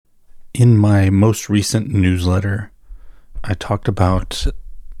In my most recent newsletter, I talked about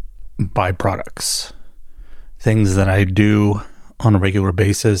byproducts, things that I do on a regular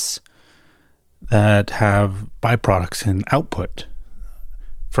basis that have byproducts in output.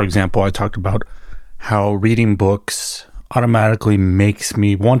 For example, I talked about how reading books automatically makes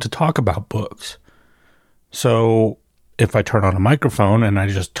me want to talk about books. So if I turn on a microphone and I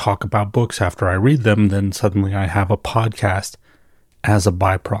just talk about books after I read them, then suddenly I have a podcast as a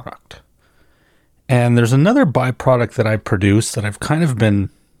byproduct. And there's another byproduct that I produce that I've kind of been,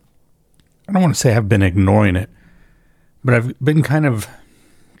 I don't want to say I've been ignoring it, but I've been kind of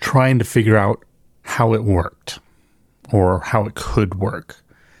trying to figure out how it worked or how it could work.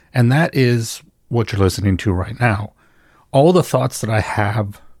 And that is what you're listening to right now. All the thoughts that I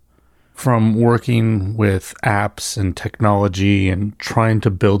have from working with apps and technology and trying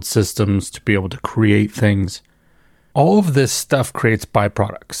to build systems to be able to create things, all of this stuff creates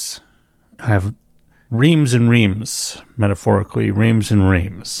byproducts. I have reams and reams, metaphorically, reams and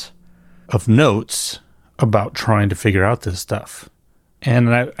reams of notes about trying to figure out this stuff.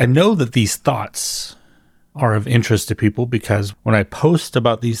 And I know that these thoughts are of interest to people because when I post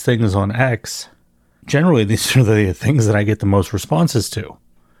about these things on X, generally these are the things that I get the most responses to,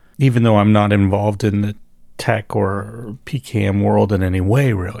 even though I'm not involved in the tech or PKM world in any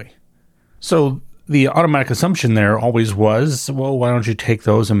way, really. So the automatic assumption there always was, well, why don't you take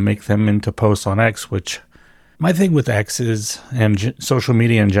those and make them into posts on X, which my thing with X is, and social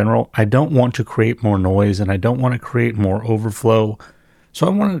media in general, I don't want to create more noise and I don't want to create more overflow. So I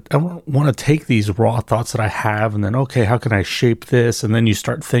want to take these raw thoughts that I have and then, okay, how can I shape this? And then you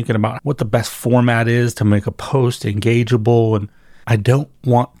start thinking about what the best format is to make a post engageable. And I don't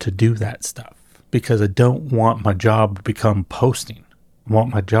want to do that stuff because I don't want my job to become posting. I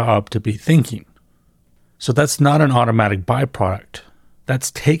want my job to be thinking. So that's not an automatic byproduct.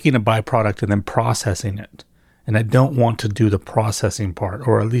 That's taking a byproduct and then processing it. And I don't want to do the processing part,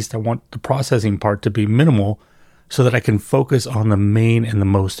 or at least I want the processing part to be minimal so that I can focus on the main and the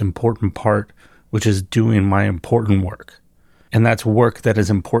most important part, which is doing my important work. And that's work that is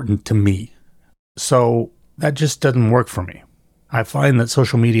important to me. So that just doesn't work for me. I find that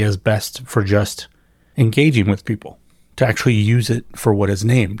social media is best for just engaging with people, to actually use it for what is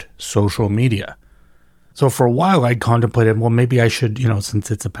named, social media. So for a while I contemplated, well, maybe I should,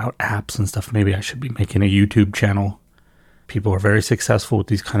 since it's about apps and stuff, maybe I should be making a YouTube channel. People are very successful with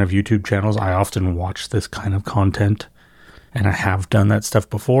these kind of YouTube channels. I often watch this kind of content, and I have done that stuff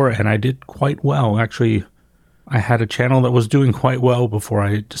before, and I did quite well. Actually, I had a channel that was doing quite well before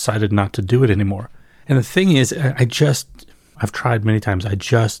I decided not to do it anymore. And the thing is, I've tried many times, I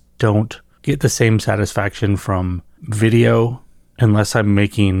just don't get the same satisfaction from video unless I'm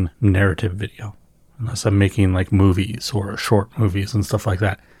making narrative video. Unless I'm making like movies or short movies and stuff like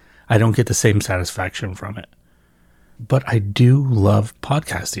that. I don't get the same satisfaction from it. But I do love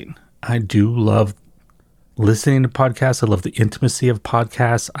podcasting. I do love listening to podcasts. I love the intimacy of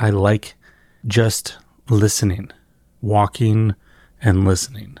podcasts. I like just listening, walking and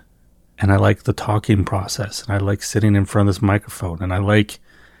listening. And I like the talking process. And I like sitting in front of this microphone. And I like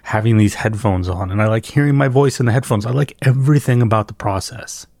having these headphones on. And I like hearing my voice in the headphones. I like everything about the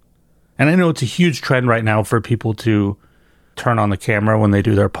process. And I know it's a huge trend right now for people to turn on the camera when they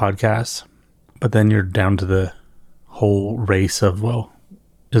do their podcasts. But then you're down to the whole race of, well,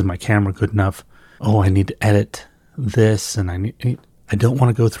 is my camera good enough? Oh, I need to edit this. And I don't want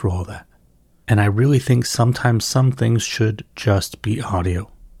to go through all that. And I really think sometimes some things should just be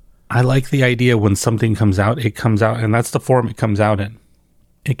audio. I like the idea when something comes out, it comes out, and that's the form it comes out in.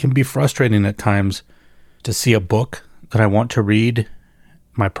 It can be frustrating at times to see a book that I want to read.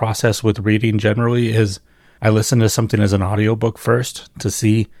 My process with reading generally is I listen to something as an audiobook first to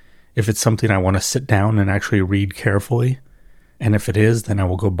see if it's something I want to sit down and actually read carefully. And if it is, then I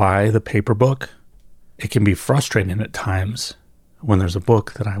will go buy the paper book. It can be frustrating at times when there's a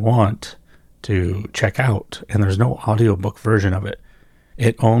book that I want to check out and there's no audiobook version of it.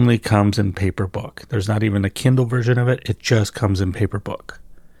 It only comes in paper book. There's not even a Kindle version of it. It just comes in paper book.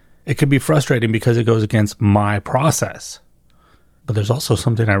 It can be frustrating because it goes against my process. But there's also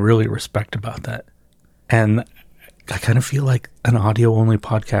something I really respect about that. And I kind of feel like an audio-only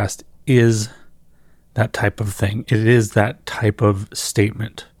podcast is that type of thing. It is that type of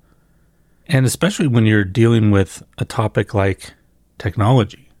statement. And especially when you're dealing with a topic like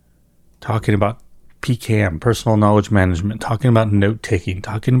technology, talking about PKM, personal knowledge management, talking about note-taking,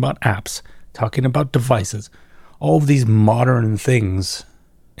 talking about apps, talking about devices, all of these modern things,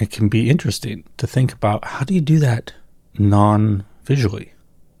 it can be interesting to think about how do you do that non-visually?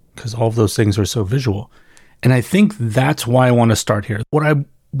 Because all of those things are so visual. And I think that's why I want to start here. What I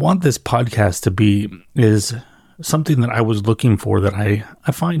want this podcast to be is something that I was looking for that I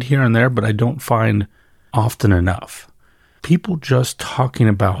find here and there, but I don't find often enough. People just talking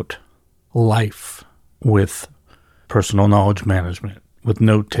about life with personal knowledge management, with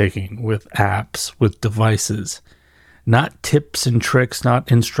note-taking, with apps, with devices. Not tips and tricks,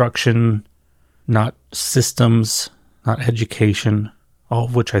 not instruction, not systems, not education, all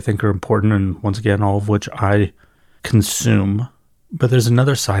of which I think are important, and once again, all of which I consume. But there's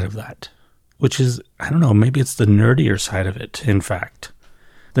another side of that, which is, I don't know, maybe it's the nerdier side of it, in fact.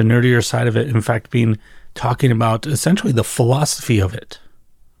 The nerdier side of it, in fact, being talking about essentially the philosophy of it.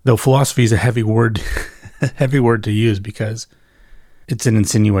 Though philosophy is a heavy word, heavy word to use because it's an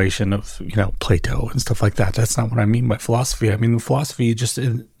insinuation of, Plato and stuff like that. That's not what I mean by philosophy. I mean, philosophy, just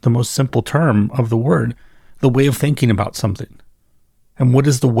in the most simple term of the word, the way of thinking about something. And what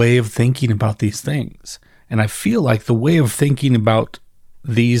is the way of thinking about these things? And I feel like the way of thinking about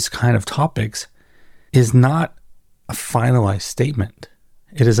these kind of topics is not a finalized statement.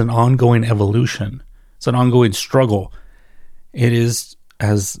 It is an ongoing evolution. It's an ongoing struggle. It is,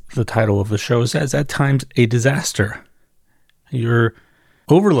 as the title of the show says, at times a disaster. You're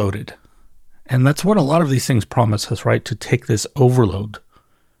overloaded. And that's what a lot of these things promise us, right? To take this overload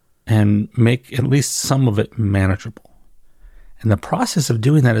and make at least some of it manageable. And the process of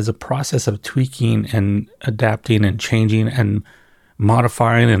doing that is a process of tweaking and adapting and changing and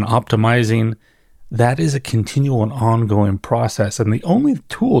modifying and optimizing. That is a continual and ongoing process. And the only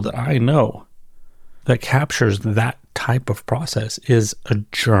tool that I know that captures that type of process is a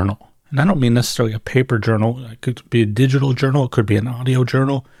journal. And I don't mean necessarily a paper journal. It could be a digital journal. It could be an audio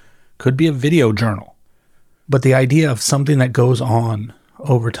journal. It could be a video journal. But the idea of something that goes on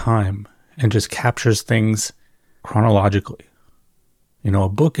over time and just captures things chronologically. A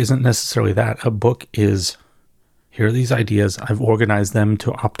book isn't necessarily that. A book is, here are these ideas. I've organized them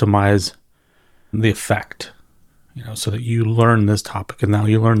to optimize the effect, so that you learn this topic and now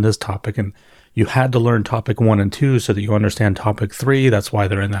you learn this topic and you had to learn topic 1 and 2 so that you understand topic 3. That's why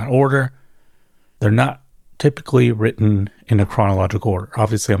they're in that order. They're not typically written in a chronological order.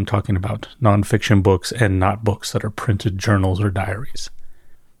 Obviously, I'm talking about nonfiction books and not books that are printed journals or diaries.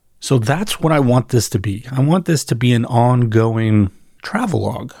 So that's what I want this to be. I want this to be an ongoing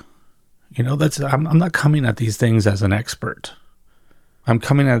travelogue. I'm not coming at these things as an expert. I'm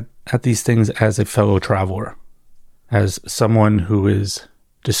coming at these things as a fellow traveler, as someone who is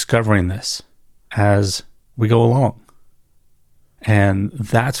discovering this as we go along. And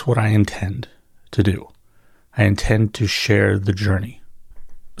that's what I intend to do. I intend to share the journey.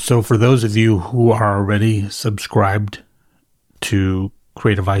 So for those of you who are already subscribed to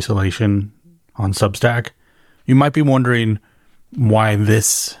Creative Isolation on Substack, you might be wondering why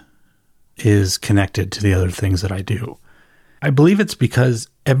this is connected to the other things that I do. I believe it's because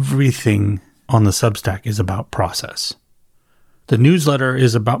everything on the Substack is about process. The newsletter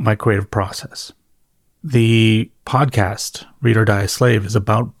is about my creative process. The podcast, Read or Die a Slave, is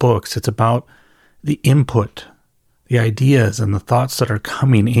about books. It's about the input, the ideas and the thoughts that are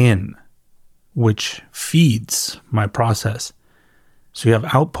coming in, which feeds my process. So you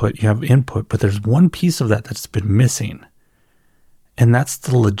have output, you have input, but there's one piece of that that's been missing. And that's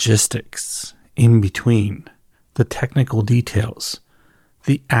the logistics in between, the technical details,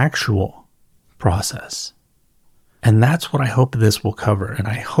 the actual process. And that's what I hope this will cover. And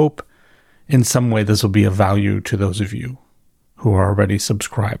I hope in some way this will be of value to those of you who are already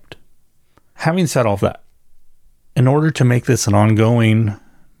subscribed. Having said all that, in order to make this an ongoing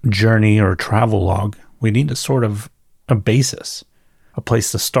journey or travel log, we need a sort of a basis, a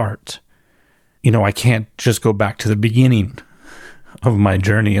place to start. I can't just go back to the beginning of my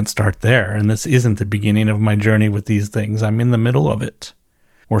journey and start there. And this isn't the beginning of my journey with these things. I'm in the middle of it.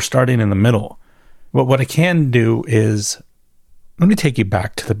 We're starting in the middle. But what I can do is, let me take you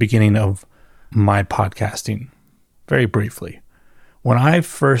back to the beginning of my podcasting very briefly. When I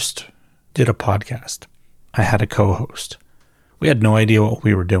first did a podcast, I had a co-host. We had no idea what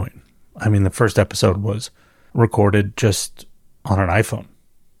we were doing. I mean, the first episode was recorded just on an iPhone.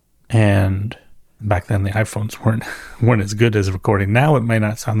 And back then the iPhones weren't as good as recording. Now it might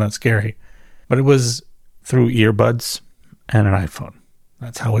not sound that scary, but it was through earbuds and an iPhone.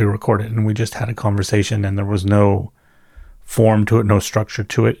 That's how we recorded. And we just had a conversation and there was no form to it, no structure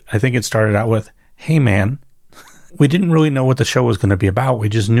to it. I think it started out with, "Hey man." We didn't really know what the show was going to be about. We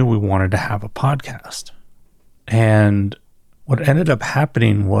just knew we wanted to have a podcast. And what ended up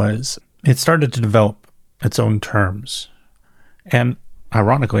happening was it started to develop its own terms. And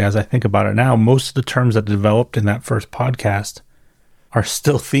ironically, as I think about it now, most of the terms that developed in that first podcast are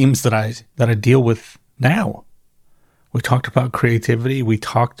still themes that I deal with now. We talked about creativity. We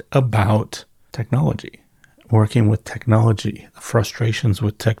talked about technology, working with technology, the frustrations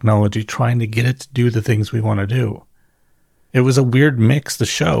with technology, trying to get it to do the things we want to do. It was a weird mix, the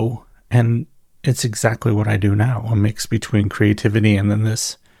show, and it's exactly what I do now, a mix between creativity and then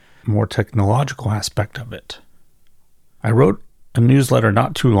this more technological aspect of it. I wrote a newsletter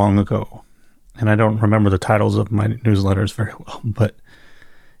not too long ago, and I don't remember the titles of my newsletters very well, but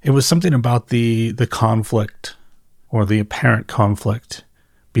it was something about the conflict or the apparent conflict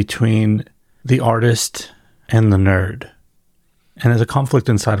between the artist and the nerd. And there's a conflict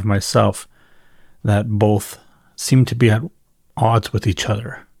inside of myself that both seem to be at odds with each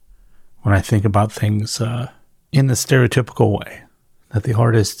other when I think about things in the stereotypical way, that the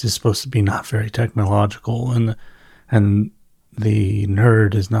artist is supposed to be not very technological and the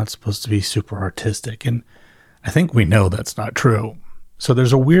nerd is not supposed to be super artistic. And I think we know that's not true. So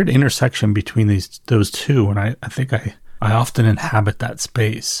there's a weird intersection between those two, and I think I often inhabit that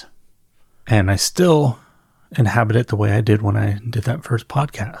space. And I still inhabit it the way I did when I did that first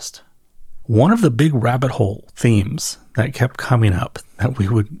podcast. One of the big rabbit hole themes that kept coming up that we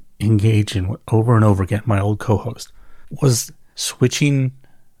would engage in over and over again, my old co-host, was switching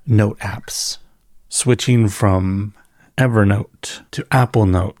note apps. Switching from Evernote to Apple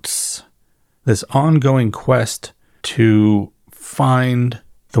Notes. This ongoing quest to find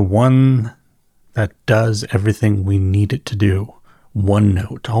the one that does everything we need it to do.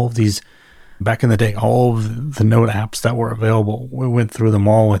 OneNote, all of these, back in the day, all of the note apps that were available. We went through them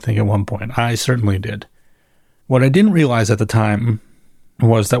all, I think, at one point. I certainly did. What I didn't realize at the time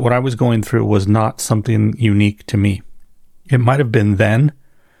was that what I was going through was not something unique to me. It might have been then,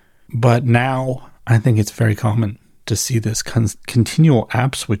 but now I think it's very common to see this continual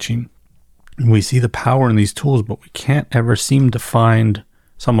app switching. We see the power in these tools, but we can't ever seem to find,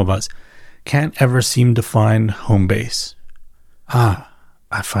 some of us, can't ever seem to find home base. I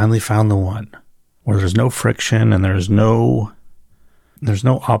finally found the one where there's no friction and there's no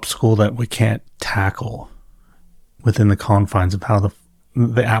obstacle that we can't tackle within the confines of how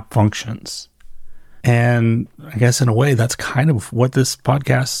the app functions. And I guess in a way, that's kind of what this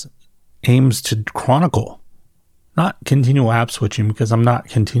podcast aims to chronicle. Not continual app switching, because I'm not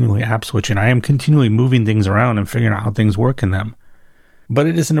continually app switching. I am continually moving things around and figuring out how things work in them. But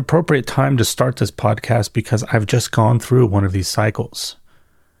it is an appropriate time to start this podcast because I've just gone through one of these cycles.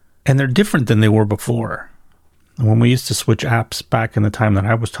 And they're different than they were before. When we used to switch apps back in the time that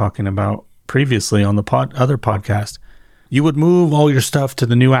I was talking about previously on the other podcast, you would move all your stuff to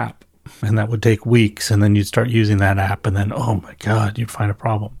the new app. And that would take weeks. And then you'd start using that app. And then, oh my God, you'd find a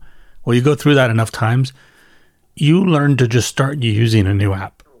problem. Well, you go through that enough times, you learn to just start using a new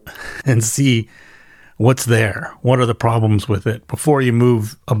app and see what's there. What are the problems with it before you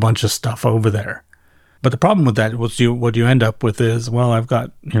move a bunch of stuff over there? But the problem with that, what you end up with is, well, I've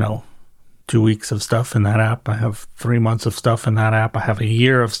got, 2 weeks of stuff in that app. I have 3 months of stuff in that app. I have a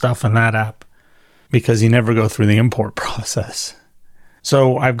year of stuff in that app, because you never go through the import process.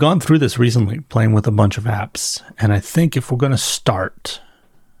 So I've gone through this recently, playing with a bunch of apps. And I think if we're going to start,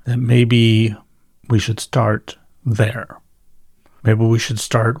 that maybe we should start there. Maybe we should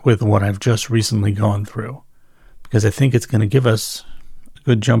start with what I've just recently gone through, because I think it's going to give us a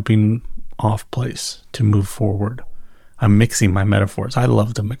good jumping off place to move forward. I'm mixing my metaphors. I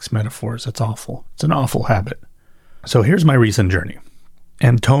love to mix metaphors. It's awful. It's an awful habit. So here's my recent journey.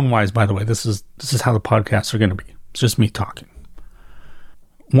 And tone-wise, by the way, this is how the podcasts are going to be. It's just me talking.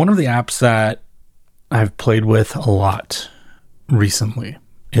 One of the apps that I've played with a lot recently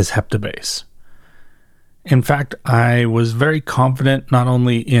is Heptabase. In fact, I was very confident not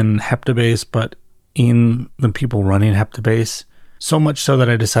only in Heptabase, but in the people running Heptabase, so much so that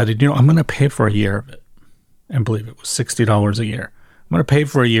I decided, I'm going to pay for a year of it. I believe it was $60 a year. I'm going to pay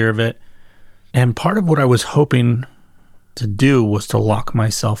for a year of it. And part of what I was hoping to do was to lock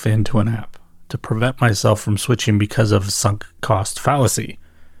myself into an app, to prevent myself from switching because of sunk cost fallacy.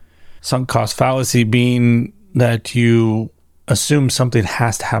 Sunk cost fallacy being that you assume something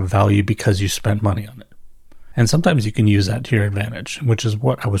has to have value because you spent money on it. And sometimes you can use that to your advantage, which is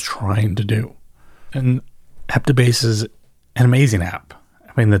what I was trying to do. And Heptabase is an amazing app.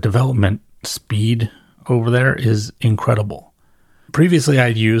 I mean, the development speed over there is incredible. Previously,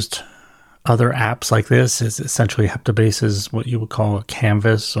 I'd used other apps like this. It's essentially Heptabase is what you would call a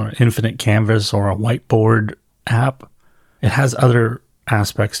canvas or infinite canvas or a whiteboard app. It has other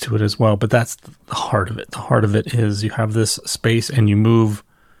aspects to it as well, but that's the heart of it. The heart of it is you have this space and you move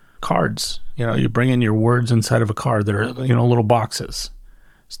cards. You bring in your words inside of a card. They're, little boxes.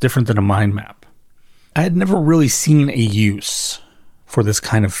 It's different than a mind map. I had never really seen a use for this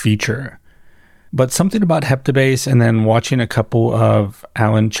kind of feature But something about Heptabase and then watching a couple of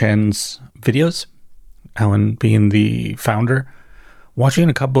Alan Chen's videos, Alan being the founder, watching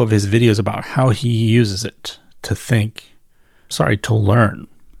a couple of his videos about how he uses it to learn.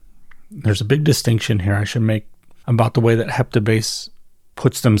 There's a big distinction here I should make about the way that Heptabase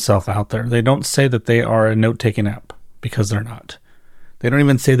puts themselves out there. They don't say that they are a note-taking app, because they're not. They don't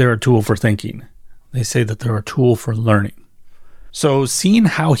even say they're a tool for thinking. They say that they're a tool for learning. So seeing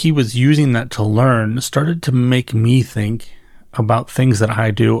how he was using that to learn started to make me think about things that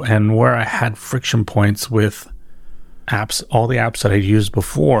I do and where I had friction points with apps, all the apps that I used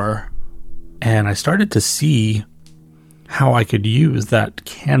before. And I started to see how I could use that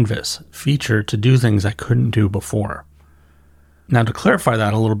canvas feature to do things I couldn't do before. Now, to clarify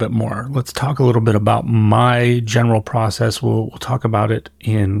that a little bit more, let's talk a little bit about my general process. We'll talk about it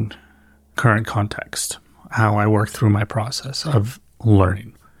in current context, how I work through my process of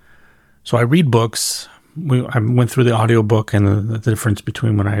learning. So I read books. I went through the audiobook and the difference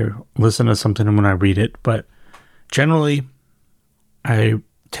between when I listen to something and when I read it. But generally, I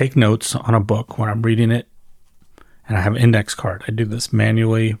take notes on a book when I'm reading it, and I have an index card. I do this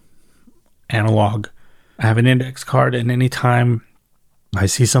manually, analog. I have an index card, and anytime I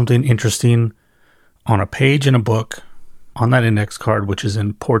see something interesting on a page in a book, on that index card, which is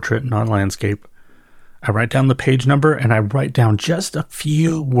in portrait, not landscape, I write down the page number and I write down just a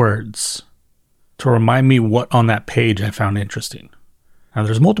few words to remind me what on that page I found interesting. Now,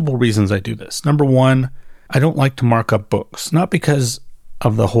 there's multiple reasons I do this. Number one, I don't like to mark up books, not because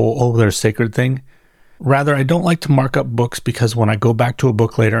of the whole, they're sacred thing. Rather, I don't like to mark up books because when I go back to a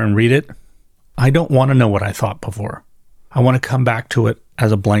book later and read it, I don't want to know what I thought before. I want to come back to it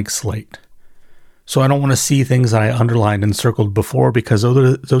as a blank slate. So I don't want to see things that I underlined and circled before, because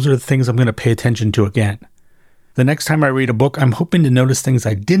those are the things I'm going to pay attention to again. The next time I read a book, I'm hoping to notice things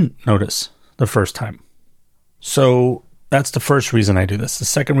I didn't notice the first time. So that's the first reason I do this. The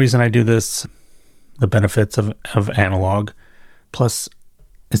second reason I do this, the benefits of analog, plus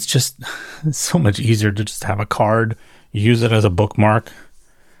it's so much easier to just have a card, use it as a bookmark,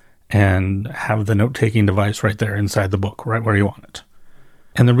 and have the note-taking device right there inside the book, right where you want it.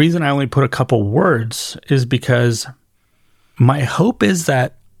 And the reason I only put a couple words is because my hope is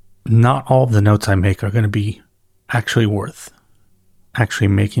that not all of the notes I make are going to be actually worth actually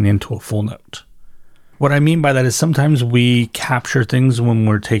making into a full note. What I mean by that is sometimes we capture things when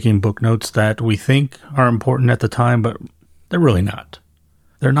we're taking book notes that we think are important at the time, but they're really not.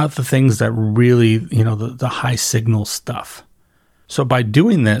 They're not the things that really, the high signal stuff. So by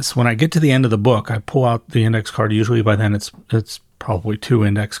doing this, when I get to the end of the book, I pull out the index card. Usually by then it's probably 2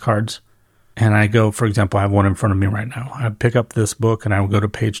 index cards. And I go, for example, I have one in front of me right now. I pick up this book and I will go to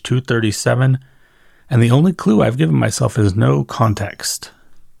page 237. And the only clue I've given myself is no context.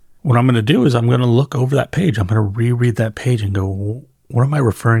 What I'm going to do is I'm going to look over that page. I'm going to reread that page and go, what am I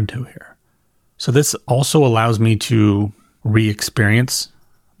referring to here? So this also allows me to re-experience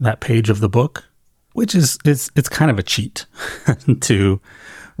that page of the book, which is it's kind of a cheat to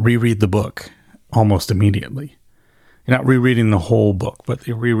reread the book almost immediately. You're not rereading the whole book, but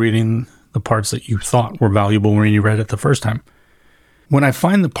you're rereading the parts that you thought were valuable when you read it the first time. When I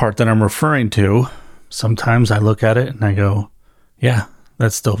find the part that I'm referring to, sometimes I look at it and I go, yeah,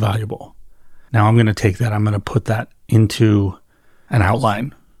 that's still valuable. Now I'm going to take that, I'm going to put that into an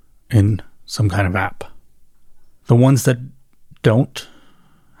outline in some kind of app. The ones that don't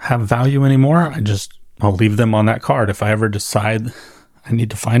have value anymore, I'll leave them on that card. If I ever decide I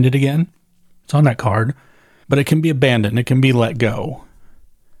need to find it again, it's on that card, but it can be abandoned. It can be let go.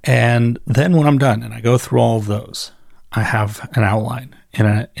 And then when I'm done and I go through all of those, I have an outline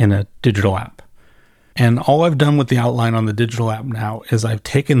in a digital app. And all I've done with the outline on the digital app now is I've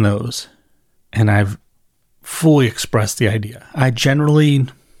taken those and I've fully expressed the idea. I'd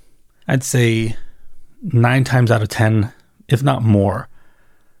say 9 times out of 10, if not more,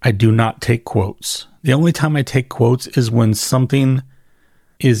 I do not take quotes. The only time I take quotes is when something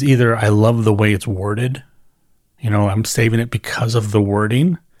is either I love the way it's worded, I'm saving it because of the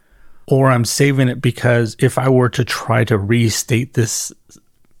wording, or I'm saving it because if I were to try to restate this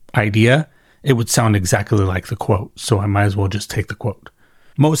idea, it would sound exactly like the quote. So I might as well just take the quote.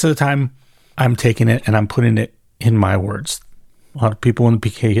 Most of the time, I'm taking it and I'm putting it in my words. A lot of people in the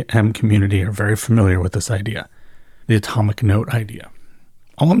PKM community are very familiar with this idea, the atomic note idea.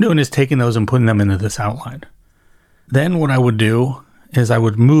 All I'm doing is taking those and putting them into this outline. Then what I would do is I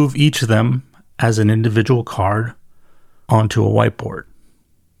would move each of them as an individual card onto a whiteboard.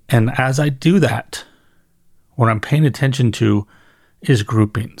 And as I do that, what I'm paying attention to is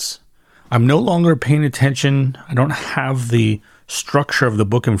groupings. I'm no longer paying attention. I don't have the structure of the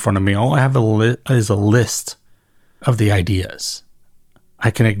book in front of me, all I have is a list of the ideas. I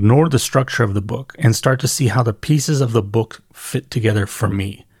can ignore the structure of the book and start to see how the pieces of the book fit together for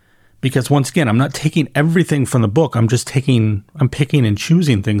me. Because once again, I'm not taking everything from the book. I'm picking and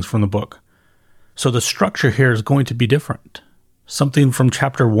choosing things from the book. So the structure here is going to be different. Something from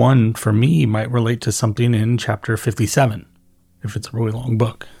chapter 1 for me might relate to something in chapter 57. If it's a really long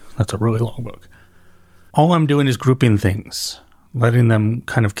book. That's a really long book. All I'm doing is grouping things, letting them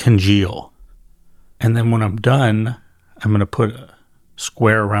kind of congeal. And then when I'm done, I'm going to put a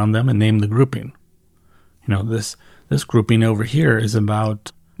square around them and name the grouping. You know, this grouping over here is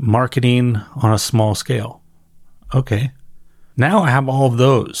about marketing on a small scale. Okay. Now I have all of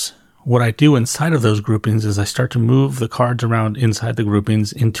those. What I do inside of those groupings is I start to move the cards around inside the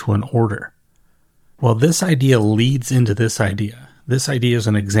groupings into an order. Well, this idea leads into this idea. This idea is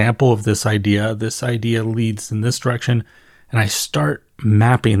an example of this idea. This idea leads in this direction, and I start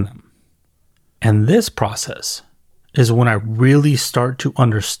mapping them. And this process is when I really start to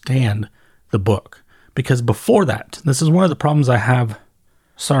understand the book. Because before that, this is one of the problems I have,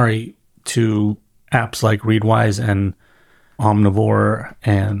 to apps like Readwise and Omnivore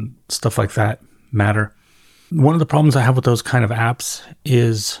and stuff like that, Matter. One of the problems I have with those kind of apps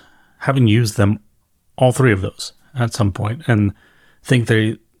is having used them, all three of those at some point, and think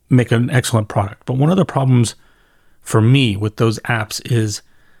they make an excellent product. But one of the problems for me with those apps is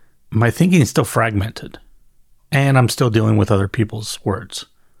my thinking is still fragmented, and I'm still dealing with other people's words.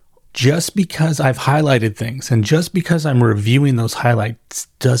 Just because I've highlighted things and just because I'm reviewing those highlights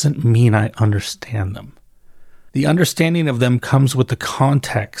doesn't mean I understand them. The understanding of them comes with the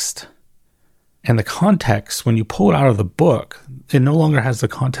context. And the context, when you pull it out of the book, it no longer has the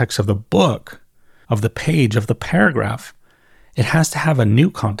context of the book, of the page, of the paragraph. It has to have a new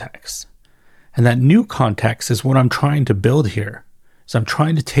context. And that new context is what I'm trying to build here. So I'm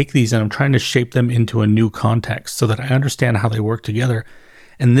trying to take these and I'm trying to shape them into a new context so that I understand how they work together.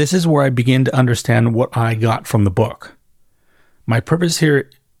 And this is where I begin to understand what I got from the book. My purpose here,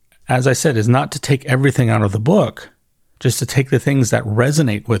 as I said, is not to take everything out of the book, just to take the things that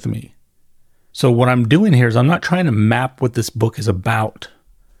resonate with me. So what I'm doing here is I'm not trying to map what this book is about.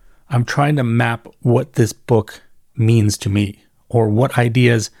 I'm trying to map what this book means to me, or what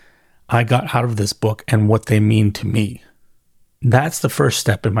ideas I got out of this book and what they mean to me. That's the first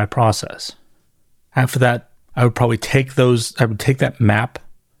step in my process. After that, I would probably take that map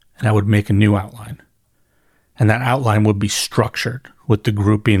and I would make a new outline. And that outline would be structured with the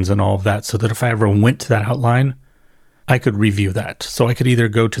groupings and all of that, so that if I ever went to that outline, I could review that. So I could either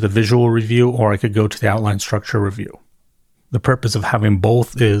go to the visual review or I could go to the outline structure review. The purpose of having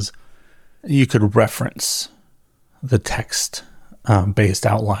both is you could reference the text-based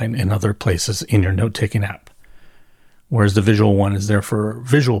outline in other places in your note-taking app, whereas the visual one is there for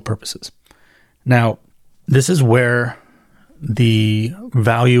visual purposes. Now, this is where the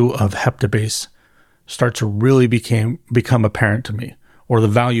value of Heptabase starts to really become apparent to me, or the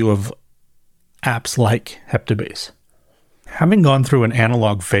value of apps like Heptabase. Having gone through an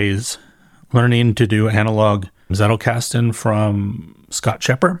analog phase, learning to do analog Zettelkasten from Scott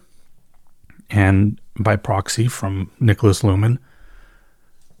Schepper, and by proxy from Nicholas Luhmann,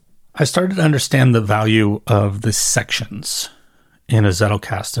 I started to understand the value of the sections in a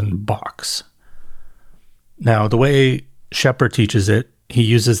Zettelkasten box. Now, the way Schepper teaches it, he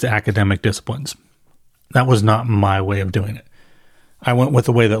uses the academic disciplines. That was not my way of doing it. I went with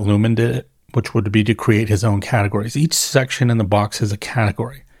the way that Luhmann did it, which would be to create his own categories. Each section in the box is a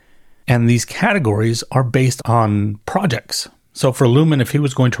category. And these categories are based on projects. So for Luhmann, if he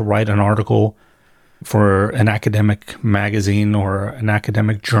was going to write an article for an academic magazine or an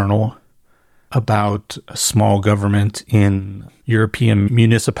academic journal about a small government in European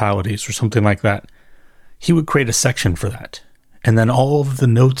municipalities or something like that, he would create a section for that. And then all of the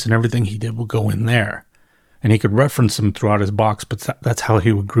notes and everything he did would go in there. And he could reference them throughout his box, but that's how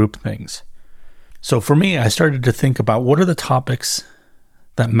he would group things. So for me, I started to think about what are the topics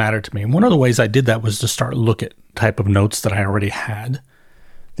that matter to me. And one of the ways I did that was to start look at type of notes that I already had,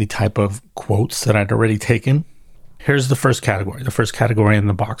 the type of quotes that I'd already taken. Here's the first category. The first category in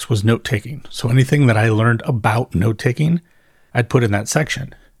the box was note-taking. So anything that I learned about note-taking, I'd put in that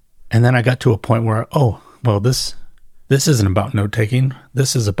section. And then I got to a point where, this isn't about note-taking.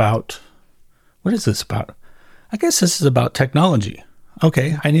 This is about, what is this about? I guess this is about technology.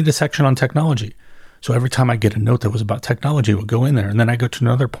 Okay, I need a section on technology. So every time I get a note that was about technology, it would go in there. And then I go to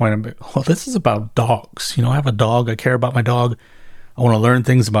another point and be, this is about dogs. I have a dog. I care about my dog. I want to learn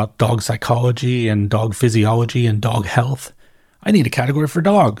things about dog psychology and dog physiology and dog health. I need a category for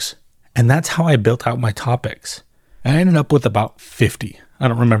dogs. And that's how I built out my topics. And I ended up with about 50. I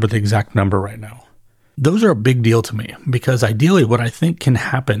don't remember the exact number right now. Those are a big deal to me because ideally what I think can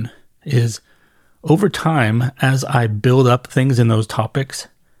happen is over time, as I build up things in those topics,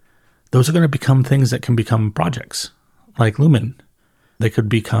 those are going to become things that can become projects like Lumen. They could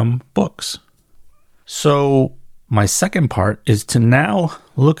become books. So my second part is to now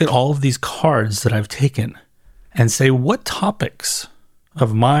look at all of these cards that I've taken and say, what topics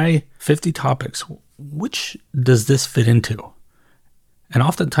of my 50 topics, which does this fit into? And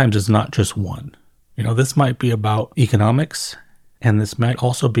oftentimes it's not just one. This might be about economics, and this might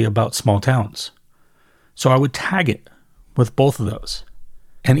also be about small towns. So I would tag it with both of those.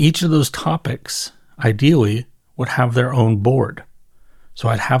 And each of those topics, ideally, would have their own board. So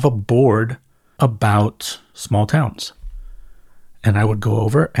I'd have a board about small towns. And I would go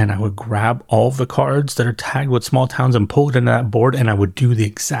over and I would grab all of the cards that are tagged with small towns and pull it into that board, and I would do the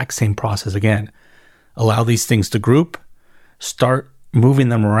exact same process again. Allow these things to group, start moving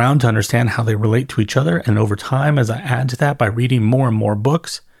them around to understand how they relate to each other. And over time, as I add to that by reading more and more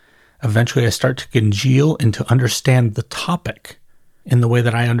books, eventually I start to congeal and to understand the topic in the way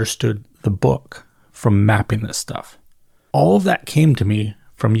that I understood the book from mapping this stuff. All of that came to me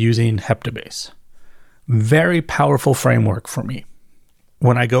from using Heptabase. Very powerful framework for me.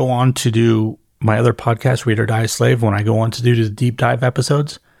 When I go on to do my other podcast, Read or Die Slave, when I go on to do the deep dive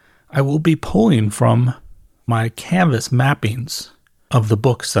episodes, I will be pulling from my Canvas mappings of the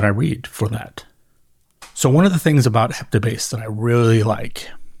books that I read for that. So one of the things about Heptabase that I really like,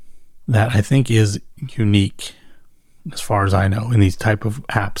 that I think is unique, as far as I know, in these type of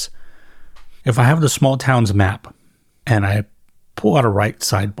apps, if I have the small towns map and I pull out a right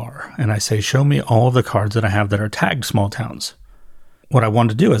sidebar and I say, show me all of the cards that I have that are tagged small towns. What I want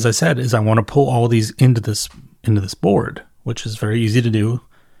to do, as I said, is I want to pull all these into this board, which is very easy to do,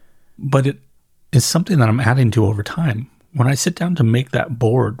 but it is something that I'm adding to over time. When I sit down to make that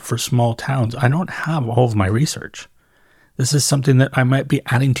board for small towns, I don't have all of my research. This is something that I might be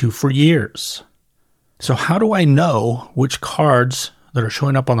adding to for years. So how do I know which cards that are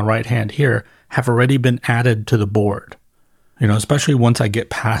showing up on the right hand here have already been added to the board? Especially once I get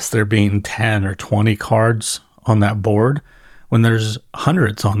past there being 10 or 20 cards on that board, when there's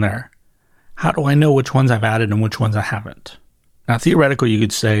hundreds on there, how do I know which ones I've added and which ones I haven't? Now, theoretically, you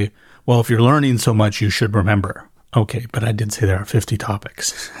could say, well, if you're learning so much, you should remember. Okay, but I did say there are 50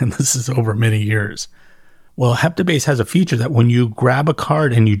 topics, and this is over many years. Well, Heptabase has a feature that when you grab a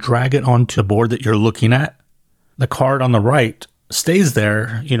card and you drag it onto the board that you're looking at, the card on the right stays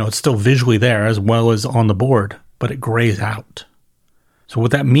there. It's still visually there as well as on the board, but it grays out. So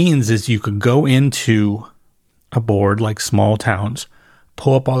what that means is you could go into a board like small towns,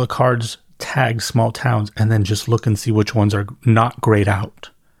 pull up all the cards, tag small towns, and then just look and see which ones are not grayed out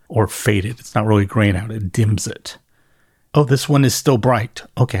or faded. It's not really graying out. It dims it. Oh, this one is still bright.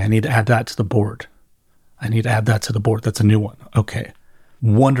 Okay, I need to add that to the board. That's a new one. Okay.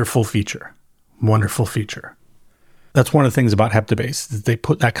 Wonderful feature. That's one of the things about Heptabase, is they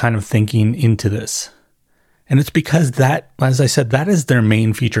put that kind of thinking into this. And it's because that, as I said, that is their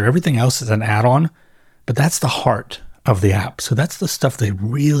main feature. Everything else is an add-on, but that's the heart of the app. So that's the stuff they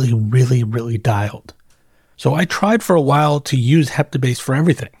really, really, really dialed. So I tried for a while to use Heptabase for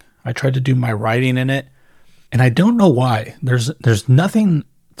everything. I tried to do my writing in it, and I don't know why. There's nothing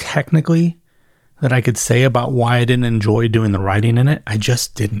technically that I could say about why I didn't enjoy doing the writing in it. I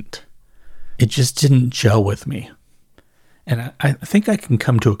just didn't. It just didn't gel with me. And I think I can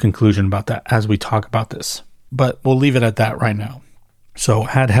come to a conclusion about that as we talk about this, but we'll leave it at that right now. So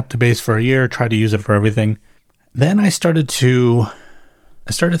I had Heptabase for a year, tried to use it for everything. Then I started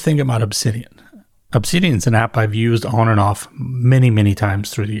thinking about Obsidian. Obsidian is an app I've used on and off many, many times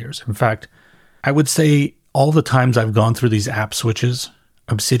through the years. In fact, I would say all the times I've gone through these app switches,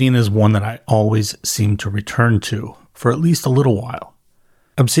 Obsidian is one that I always seem to return to for at least a little while.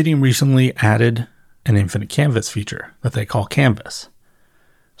 Obsidian recently added an infinite canvas feature that they call Canvas.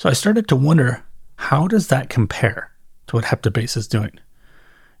 So I started to wonder, how does that compare to what Heptabase is doing?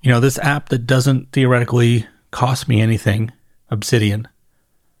 This app that doesn't theoretically cost me anything, Obsidian,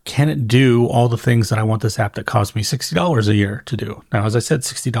 can it do all the things that I want this app that cost me $60 a year to do? Now, as I said,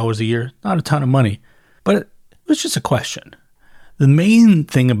 $60 a year, not a ton of money, but it was just a question. The main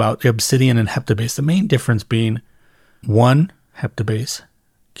thing about Obsidian and Heptabase, the main difference being, one, Heptabase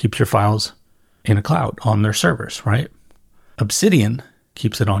keeps your files in a cloud on their servers, right? Obsidian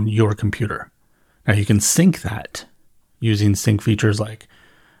keeps it on your computer. Now you can sync that using sync features like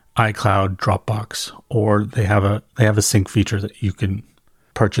iCloud, Dropbox, or they have a sync feature that you can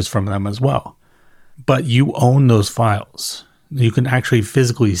purchase from them as well. But you own those files. You can actually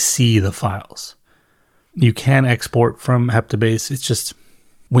physically see the files. You can export from Heptabase. It's just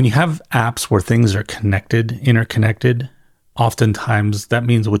when you have apps where things are connected, interconnected, oftentimes that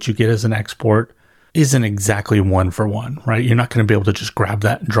means what you get as an export isn't exactly one for one, right? You're not going to be able to just grab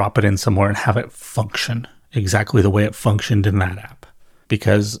that and drop it in somewhere and have it function exactly the way it functioned in that app,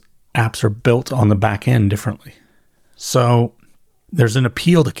 because apps are built on the back end differently. So there's an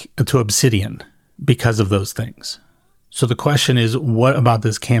appeal to Obsidian because of those things. So the question is, what about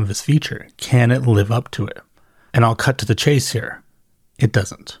this Canvas feature? Can it live up to it? And I'll cut to the chase here. It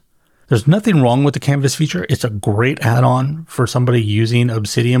doesn't. There's nothing wrong with the Canvas feature. It's a great add-on for somebody using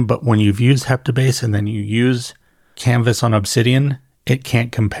Obsidian, but when you've used Heptabase and then you use Canvas on Obsidian, it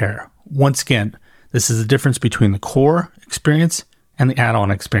can't compare. Once again, this is the difference between the core experience and the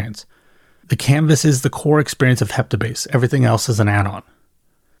add-on experience. The Canvas is the core experience of Heptabase. Everything else is an add-on.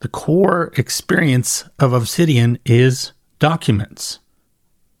 The core experience of Obsidian is documents.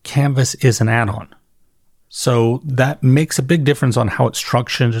 Canvas is an add-on. So that makes a big difference on how it's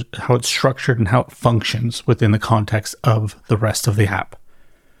structured and how it functions within the context of the rest of the app.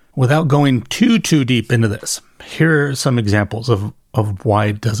 Without going too deep into this, here are some examples of why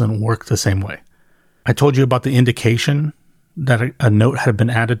it doesn't work the same way. I told you about the indication that a note had been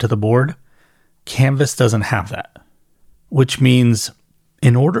added to the board. Canvas doesn't have that, which means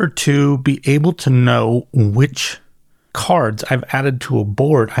in order to be able to know which cards I've added to a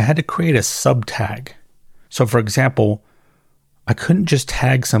board, I had to create a sub-tag. So for example, I couldn't just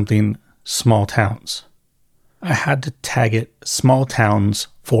tag something small towns. I had to tag it small towns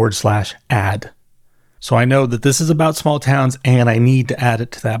 /add. So I know that this is about small towns and I need to add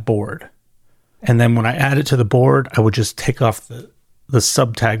it to that board. And then when I add it to the board, I would just take off the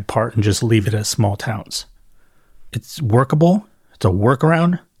sub-tag part and just leave it as small towns. It's workable. It's a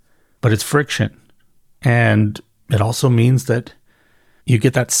workaround, but it's friction. And it also means that you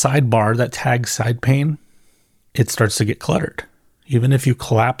get that sidebar, that tag side pane. It starts to get cluttered. Even if you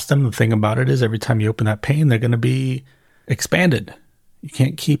collapse them, the thing about it is every time you open that pane, they're going to be expanded. You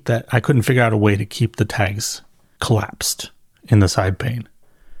can't keep that. I couldn't figure out a way to keep the tags collapsed in the side pane.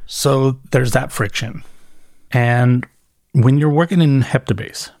 So there's that friction. And when you're working in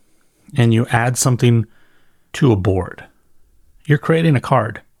Heptabase and you add something to a board, you're creating a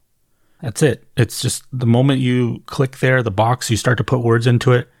card. That's it. It's just the moment you click there, the box, you start to put words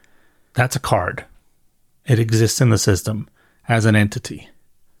into it, that's a card. It exists in the system as an entity.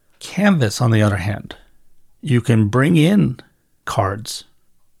 Canvas, on the other hand, you can bring in cards.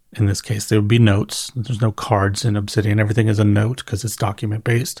 In this case, there would be notes. There's no cards in Obsidian. Everything is a note because it's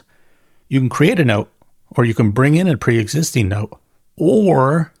document-based. You can create a note, or you can bring in a pre-existing note,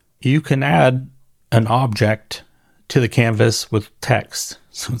 or you can add an object to the canvas with text.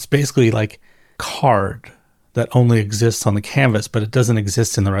 So it's basically like card that only exists on the canvas, but it doesn't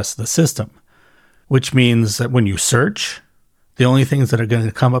exist in the rest of the system. Which means that when you search, the only things that are going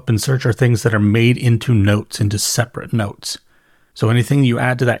to come up in search are things that are made into notes, into separate notes. So anything you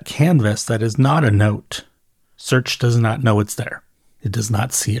add to that canvas that is not a note, search does not know it's there. It does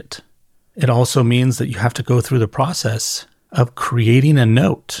not see it. It also means that you have to go through the process of creating a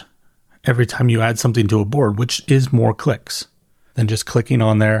note every time you add something to a board, which is more clicks than just clicking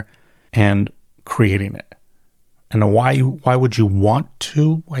on there and creating it. And why would you want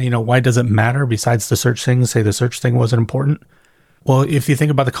to? Why does it matter besides the search thing? Say the search thing wasn't important. Well, if you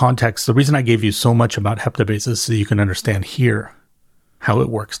think about the context, the reason I gave you so much about Heptabase is so you can understand here how it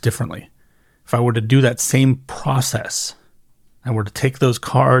works differently. If I were to do that same process, I were to take those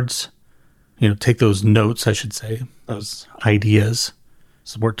cards, take those notes, I should say, those ideas.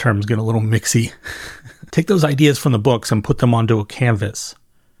 This word terms get a little mixy. Take those ideas from the books and put them onto a canvas.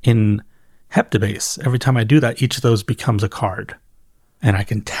 In Heptabase, every time I do that, each of those becomes a card. And I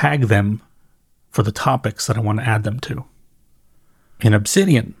can tag them for the topics that I want to add them to. In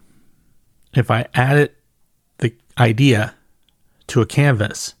Obsidian, if I add the idea to a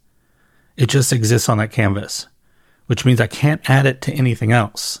canvas, it just exists on that canvas, which means I can't add it to anything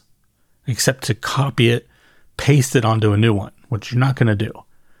else except to copy it, paste it onto a new one, which you're not going to do.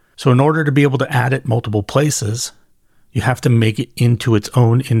 So in order to be able to add it multiple places, you have to make it into its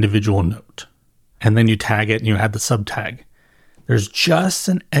own individual note. And then you tag it and you add the sub-tag. There's just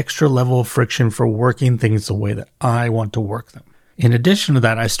an extra level of friction for working things the way that I want to work them. In addition to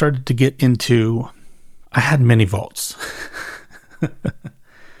that, I started to get into, I had many vaults.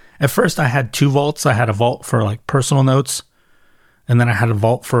 At first, I had 2 vaults. I had a vault for like personal notes, and then I had a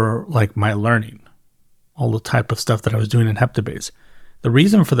vault for like my learning, all the type of stuff that I was doing in Heptabase. The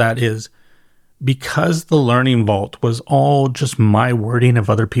reason for that is because the learning vault was all just my wording of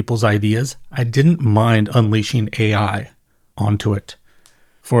other people's ideas, I didn't mind unleashing AI onto it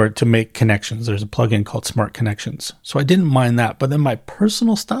for it to make connections. There's a plugin called Smart Connections. So I didn't mind that. But then my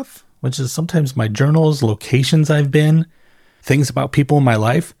personal stuff, which is sometimes my journals, locations I've been, things about people in my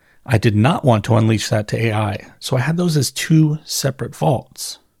life, I did not want to unleash that to AI. So I had those as two separate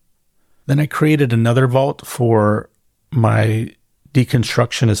vaults. Then I created another vault for my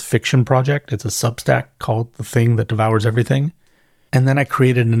deconstructionist fiction project. It's a Substack called The Thing That Devours Everything. And then I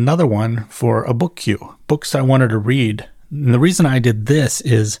created another one for a book queue, books I wanted to read. And the reason I did this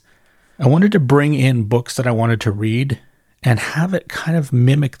is I wanted to bring in books that I wanted to read and have it kind of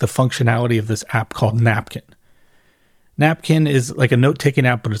mimic the functionality of this app called Napkin. Napkin is like a note-taking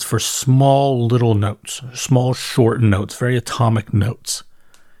app, but it's for small little notes, small short notes, very atomic notes.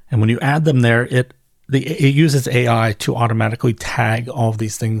 And when you add them there, it uses AI to automatically tag all of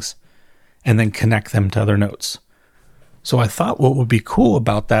these things and then connect them to other notes. So I thought what would be cool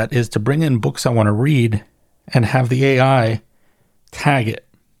about that is to bring in books I want to read and have the AI tag it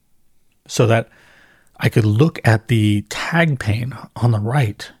so that I could look at the tag pane on the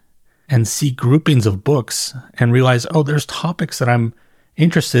right and see groupings of books and realize, oh, there's topics that I'm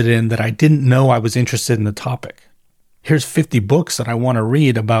interested in that I didn't know I was interested in the topic. Here's 50 books that I want to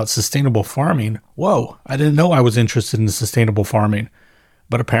read about sustainable farming. Whoa, I didn't know I was interested in sustainable farming,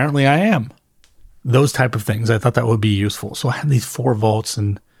 but apparently I am. Those type of things, I thought that would be useful. So I had these 4 vaults,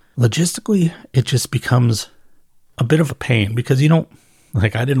 and logistically, it just becomes a bit of a pain because I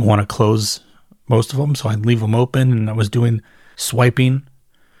didn't want to close most of them, so I'd leave them open, and I was doing swiping.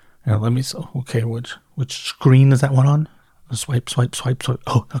 Okay, which screen is that one on? Swipe.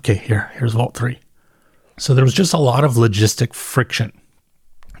 Oh, okay, here's vault 3. So there was just a lot of logistic friction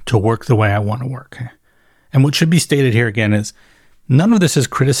to work the way I want to work. And what should be stated here again is none of this is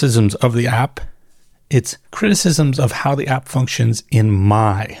criticisms of the app. It's criticisms of how the app functions in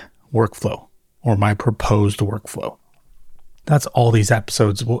my workflow or my proposed workflow. That's all these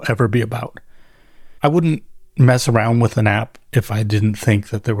episodes will ever be about. I wouldn't mess around with an app if I didn't think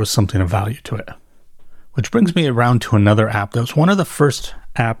that there was something of value to it. Which brings me around to another app that was one of the first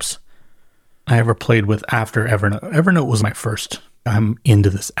apps I ever played with after Evernote. Evernote was my first I'm into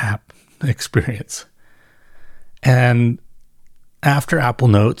this app experience. And after Apple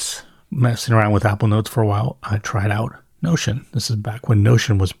Notes, messing around with Apple Notes for a while, I tried out Notion. This is back when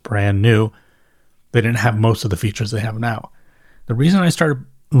Notion was brand new. They didn't have most of the features they have now. The reason I started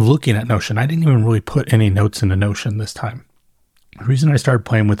looking at Notion, I didn't even really put any notes into Notion this time. The reason I started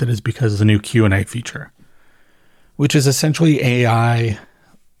playing with it is because of the new Q&A feature, which is essentially AI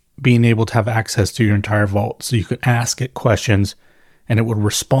being able to have access to your entire vault. So you could ask it questions and it would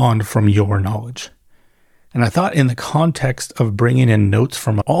respond from your knowledge. And I thought in the context of bringing in notes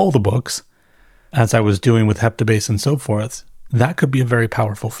from all the books, as I was doing with Heptabase and so forth, that could be a very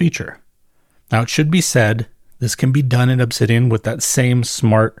powerful feature. Now, it should be said, this can be done in Obsidian with that same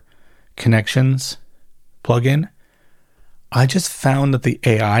Smart Connections plugin. I just found that the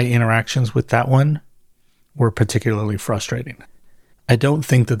AI interactions with that one were particularly frustrating. I don't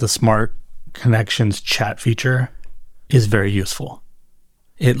think that the Smart Connections chat feature is very useful.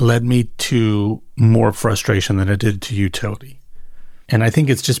 It led me to more frustration than it did to utility. And I think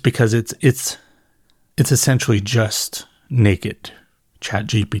it's just because it's essentially just naked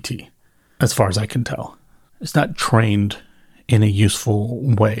ChatGPT, as far as I can tell. It's not trained in a useful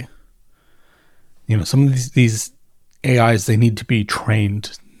way. Some of these AIs, they need to be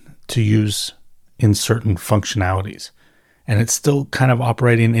trained to use in certain functionalities. And it's still kind of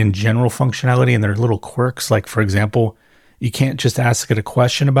operating in general functionality, and there are little quirks. Like, for example, you can't just ask it a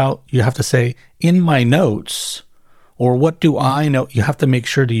question about, you have to say, in my notes, or what do I know? You have to make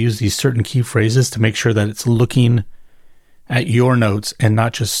sure to use these certain key phrases to make sure that it's looking at your notes and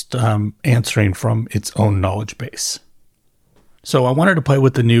not just answering from its own knowledge base. So I wanted to play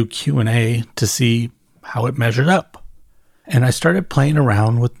with the new Q&A to see how it measured up. And I started playing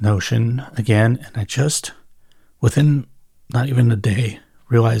around with Notion again, and I just, within not even a day,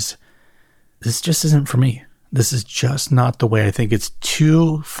 realized this just isn't for me. This is just not the way I think. It's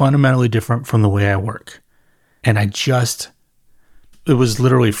too fundamentally different from the way I work. And it was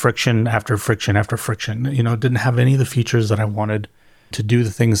literally friction after friction after friction. It didn't have any of the features that I wanted to do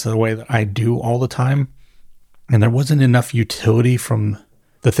the things the way that I do all the time. And there wasn't enough utility from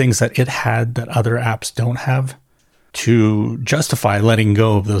the things that it had that other apps don't have to justify letting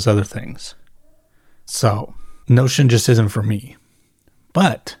go of those other things. So Notion just isn't for me.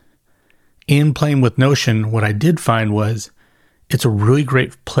 But in playing with Notion, what I did find was it's a really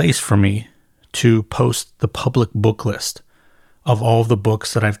great place for me to post the public book list of all of the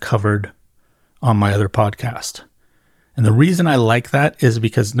books that I've covered on my other podcast. And the reason I like that is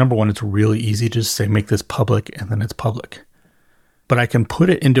because, number one, it's really easy to just say, make this public, and then it's public. but I can put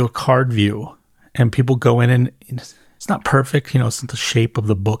it into a card view and people go in and it's not perfect. It's not the shape of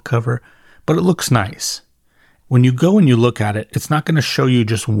the book cover, but it looks nice. When you go and you look at it, it's not going to show you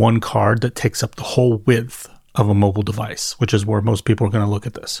just one card that takes up the whole width of a mobile device, which is where most people are going to look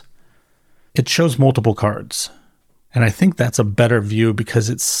at this. It shows multiple cards. And I think that's a better view because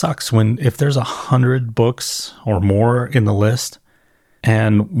it sucks if there's 100 books or more in the list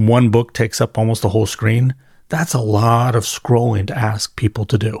and one book takes up almost the whole screen. That's a lot of scrolling to ask people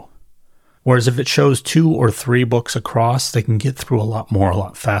to do. Whereas if it shows 2 or 3 books across, they can get through a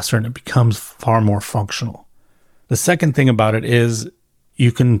lot faster and it becomes far more functional. The second thing about it is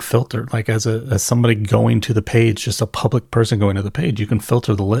you can filter, like as somebody going to the page, just a public person going to the page, you can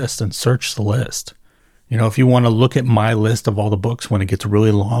filter the list and search the list. If you want to look at my list of all the books when it gets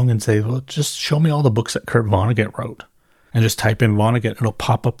really long and say, well, just show me all the books that Kurt Vonnegut wrote and just type in Vonnegut, it'll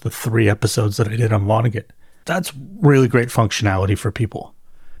pop up the 3 episodes that I did on Vonnegut. That's really great functionality for people.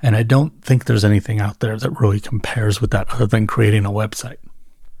 And I don't think there's anything out there that really compares with that other than creating a website.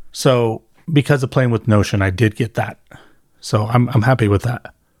 So because of playing with Notion, I did get that. So I'm happy with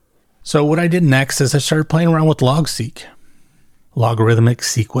that. So what I did next is I started playing around with LogSeq. Logarithmic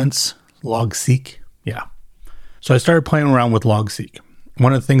sequence, LogSeq. Yeah. So I started playing around with LogSeq.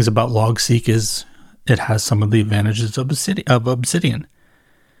 One of the things about LogSeq is it has some of the advantages of Obsidian.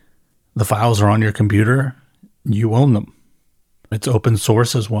 The files are on your computer. You own them. It's open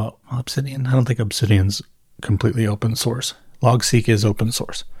source as well. Obsidian? I don't think Obsidian's completely open source. LogSeq is open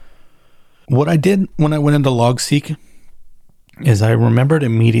source. What I did when I went into LogSeq is I remembered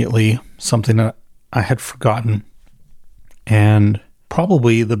immediately something that I had forgotten, and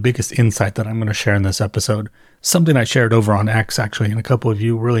probably the biggest insight that I'm going to share in this episode, something I shared over on X actually, and a couple of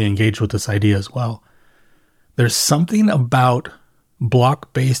you really engaged with this idea as well. There's something about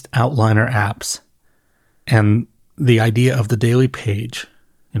block-based outliner apps and the idea of the daily page.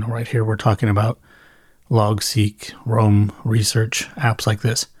 Right here we're talking about LogSeq, Roam Research, apps like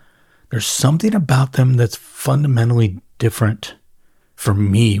this. There's something about them that's fundamentally different for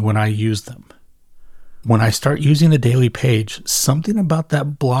me when I use them. When I start using the daily page, something about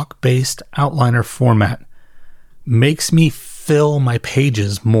that block-based outliner format makes me fill my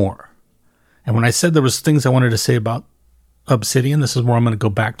pages more. And when I said there was things I wanted to say about Obsidian, this is where I'm going to go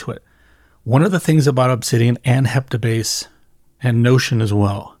back to it. One of the things about Obsidian and Heptabase and Notion as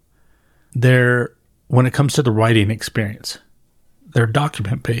well, when it comes to the writing experience, they're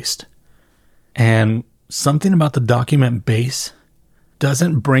document-based. And something about the document base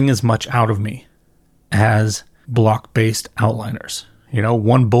doesn't bring as much out of me as block-based outliners.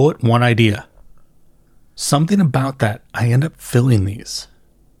 One bullet, one idea. Something about that, I end up filling these.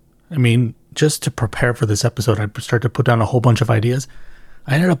 Just to prepare for this episode, I started to put down a whole bunch of ideas.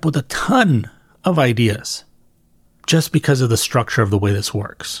 I ended up with a ton of ideas just because of the structure of the way this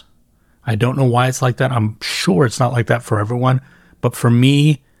works. I don't know why it's like that. I'm sure it's not like that for everyone. But for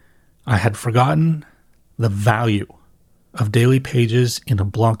me, I had forgotten the value of daily pages in a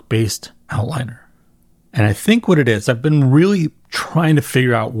block-based outliner. And I think what it is, I've been really trying to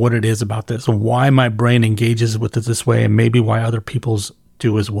figure out what it is about this, why my brain engages with it this way, and maybe why other people's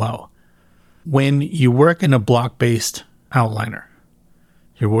do as well. When you work in a block-based outliner,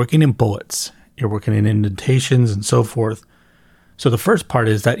 you're working in bullets, you're working in indentations and so forth. So the first part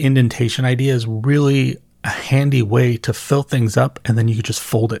is that indentation idea is really a handy way to fill things up, and then you can just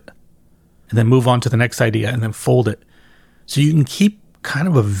fold it and then move on to the next idea and then fold it. So you can keep kind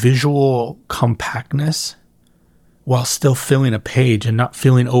of a visual compactness while still filling a page and not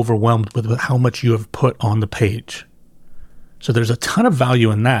feeling overwhelmed with how much you have put on the page. So there's a ton of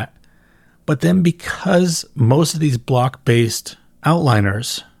value in that. But then because most of these block-based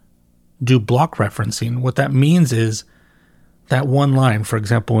outliners do block referencing, what that means is that one line, for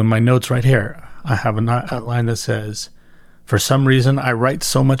example, in my notes right here, I have a line that says, for some reason, I write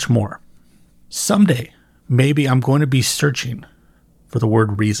so much more. Someday, maybe I'm going to be searching for the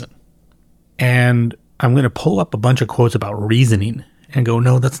word reason. And I'm going to pull up a bunch of quotes about reasoning and go,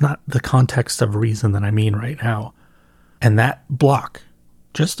 no, that's not the context of reason that I mean right now. And that block,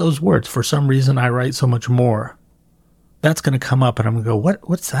 just those words, for some reason, I write so much more. That's going to come up and I'm going to go,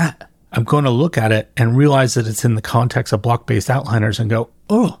 what's that? I'm going to look at it and realize that it's in the context of block-based outliners and go,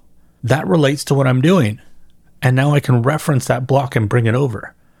 oh, that relates to what I'm doing. And now I can reference that block and bring it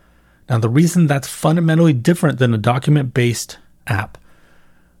over. Now, the reason that's fundamentally different than a document-based app,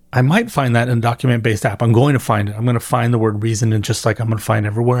 I might find that in a document-based app. I'm going to find it. I'm going to find the word reason, and just like I'm going to find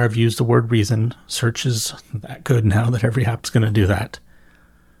everywhere I've used the word reason, search is that good now that every app's going to do that.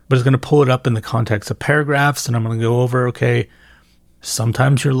 But it's going to pull it up in the context of paragraphs, and I'm going to go over, okay,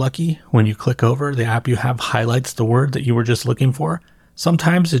 Sometimes you're lucky when you click over, the app you have highlights the word that you were just looking for.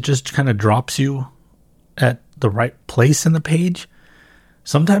 Sometimes it just kind of drops you at the right place in the page.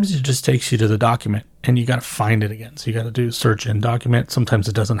 Sometimes it just takes you to the document and you got to find it again. So you got to do search in document. Sometimes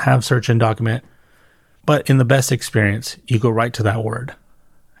it doesn't have search in document. But in the best experience, you go right to that word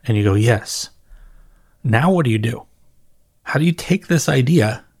and you go, yes. Now what do? How do you take this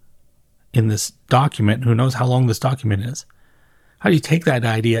idea in this document? Who knows how long this document is? How do you take that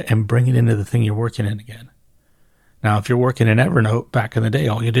idea and bring it into the thing you're working in again? Now, if you're working in Evernote back in the day,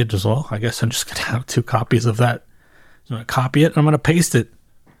 all you did was, well, I guess I'm just going to have 2 copies of that. So I'm going to copy it and I'm going to paste it.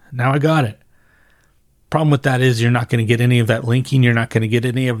 Now I got it. Problem with that is you're not going to get any of that linking. You're not going to get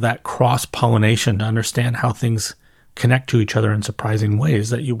any of that cross-pollination to understand how things connect to each other in surprising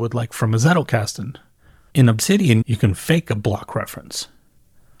ways that you would like from a Zettelkasten. In Obsidian, you can fake a block reference.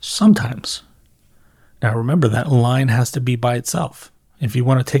 Sometimes. Now remember, that line has to be by itself. If you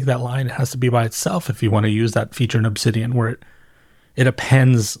want to take that line, it has to be by itself if you want to use that feature in Obsidian where it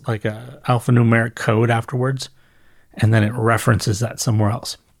appends like a alphanumeric code afterwards, and then it references that somewhere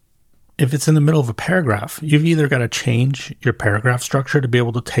else. If it's in the middle of a paragraph, you've either got to change your paragraph structure to be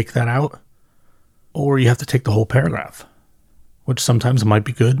able to take that out, or you have to take the whole paragraph, which sometimes might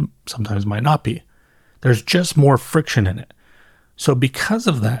be good, sometimes might not be. There's just more friction in it. So because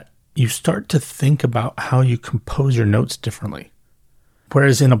of that, you start to think about how you compose your notes differently.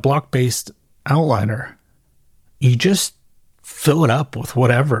 Whereas in a block-based outliner, you just fill it up with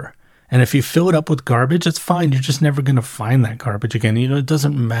whatever. And if you fill it up with garbage, it's fine. You're just never going to find that garbage again. It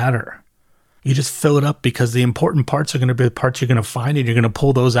doesn't matter. You just fill it up because the important parts are going to be the parts you're going to find, and you're going to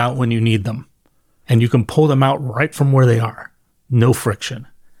pull those out when you need them. And you can pull them out right from where they are. No friction.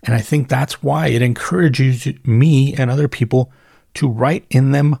 And I think that's why it encourages me and other people to write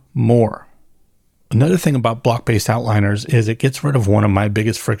in them more. Another thing about block-based outliners is it gets rid of one of my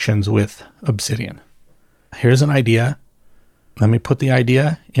biggest frictions with Obsidian. Here's an idea. Let me put the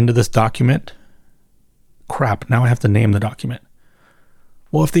idea into this document. Crap, now I have to name the document.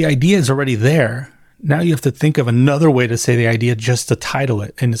 Well, if the idea is already there, now you have to think of another way to say the idea just to title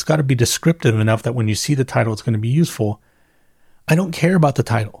it. And it's got to be descriptive enough that when you see the title, it's going to be useful. I don't care about the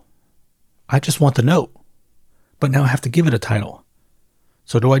title. I just want the note. But now I have to give it a title.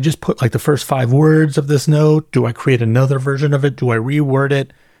 So do I just put like the first 5 words of this note? Do I create another version of it? Do I reword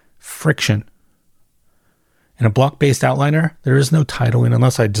it? Friction. In a block-based outliner, there is no titling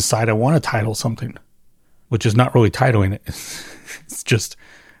unless I decide I want to title something, which is not really titling it. It's just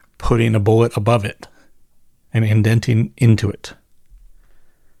putting a bullet above it and indenting into it.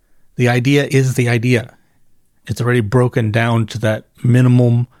 The idea is the idea. It's already broken down to that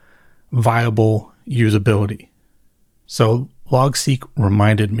minimum viable usability. So LogSeq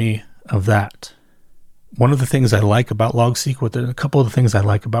reminded me of that. One of the things I like about LogSeq, a couple of the things I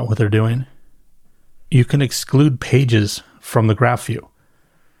like about what they're doing, you can exclude pages from the graph view.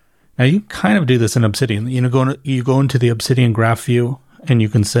 Now you kind of do this in Obsidian. You go into the Obsidian graph view and you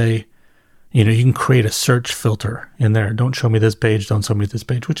can say, you can create a search filter in there. Don't show me this page, don't show me this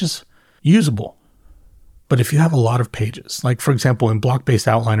page, which is usable. But if you have a lot of pages, like for example, in block-based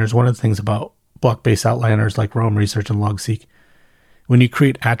outliners, one of the things about block-based outliners like Roam Research and LogSeq, when you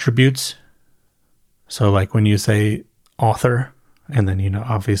create attributes, so like when you say author, and then,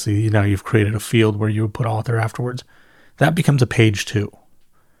 obviously, now you've created a field where you would put author afterwards, that becomes a page too.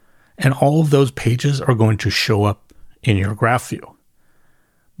 And all of those pages are going to show up in your graph view.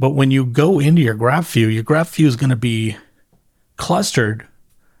 But when you go into your graph view is going to be clustered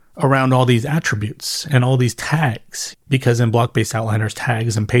around all these attributes and all these tags, because in block-based outliners,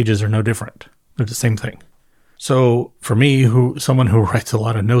 tags and pages are no different. They're the same thing. So for me, someone who writes a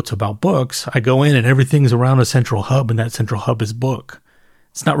lot of notes about books, I go in and everything's around a central hub, and that central hub is book.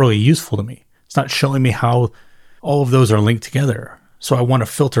 It's not really useful to me. It's not showing me how all of those are linked together. So I want to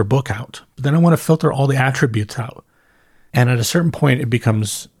filter book out, but then I want to filter all the attributes out. And at a certain point, it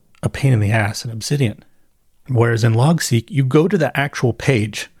becomes a pain in the ass in Obsidian. Whereas in LogSeq, you go to the actual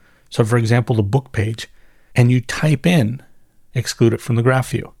page. So for example, the book page, and you type in, exclude it from the graph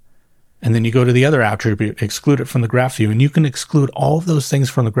view. And then you go to the other attribute, exclude it from the graph view, and you can exclude all of those things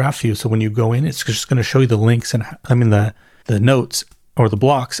from the graph view. So when you go in, it's just going to show you the links and the notes or the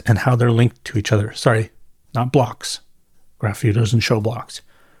blocks and how they're linked to each other. Sorry, not blocks. Graph view doesn't show blocks.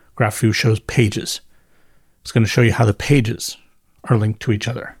 Graph view shows pages. It's going to show you how the pages are linked to each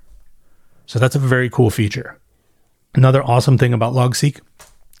other. So that's a very cool feature. Another awesome thing about LogSeq,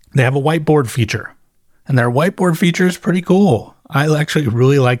 they have a whiteboard feature, and their whiteboard feature is pretty cool. I actually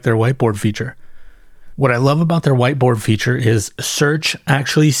really like their whiteboard feature. What I love about their whiteboard feature is search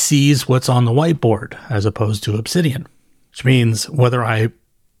actually sees what's on the whiteboard as opposed to Obsidian. which means whether I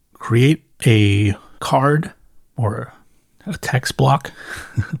create a card or a text block,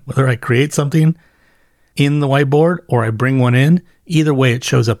 whether I create something in the whiteboard or I bring one in, either way it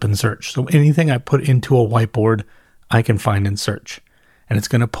shows up in search. So anything I put into a whiteboard, I can find in search. And it's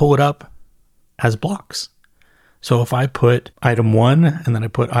going to pull it up as blocks. So if I put item 1 and then I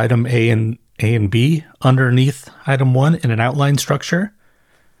put item A and B underneath item 1 in an outline structure,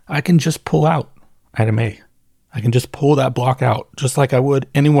 I can just pull out item A. I can just pull that block out just like I would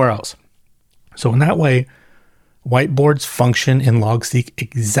anywhere else. So in that way, whiteboards function in Logseq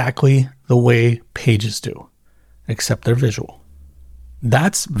exactly the way pages do, except they're visual.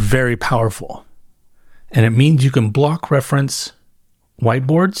 That's very powerful. And it means you can block reference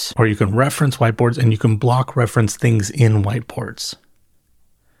whiteboards, or you can reference whiteboards, and you can block reference things in whiteboards.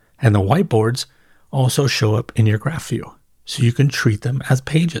 And the whiteboards also show up in your graph view, so you can treat them as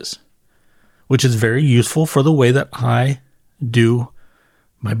pages, which is very useful for the way that I do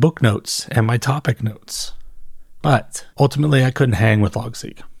my book notes and my topic notes. But ultimately, I couldn't hang with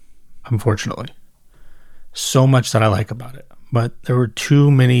Logseq, unfortunately. So much that I like about it, but there were too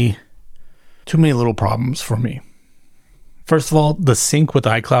many little problems for me. First of all, the sync with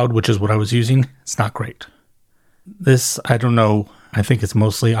iCloud, which is what I was using, it's not great. This, I don't know, I think it's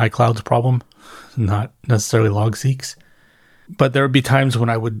mostly iCloud's problem, not necessarily Logseq's. But there would be times when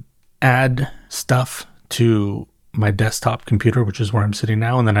I would add stuff to my desktop computer, which is where I'm sitting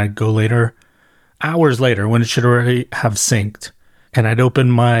now, and then I'd go later, hours later, when it should already have synced, and I'd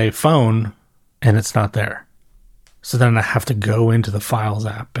open my phone and it's not there. So then I have to go into the Files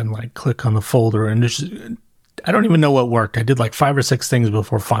app and like click on the folder, and I don't even know what worked. I did like 5 or 6 things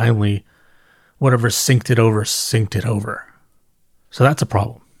before finally whatever synced it over. So that's a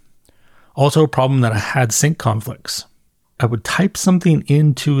problem. Also a problem that I had sync conflicts. I would type something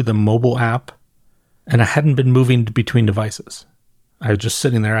into the mobile app and I hadn't been moving between devices. I was just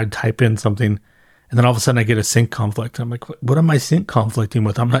sitting there, I'd type in something, and then all of a sudden I get a sync conflict. I'm like, what am I sync conflicting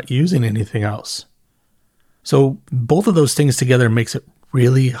with? I'm not using anything else. So both of those things together makes it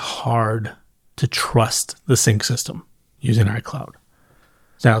really hard to trust the sync system using iCloud.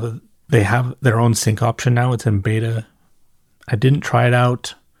 Now, they have their own sync option now. It's in beta. I didn't try it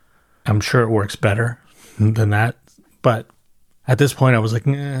out. I'm sure it works better than that. But at this point, I was like,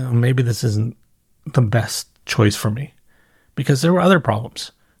 maybe this isn't the best choice for me, because there were other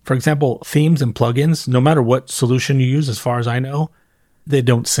problems. For example, themes and plugins, no matter what solution you use, as far as I know, they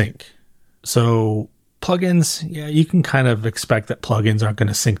don't sync. So plugins, yeah, you can kind of expect that plugins aren't going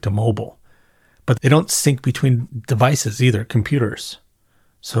to sync to mobile, but they don't sync between devices either, computers.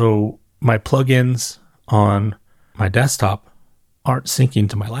 So my plugins on my desktop aren't syncing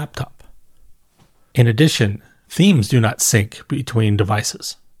to my laptop. In addition, themes do not sync between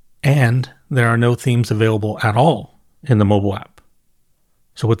devices, and there are no themes available at all in the mobile app.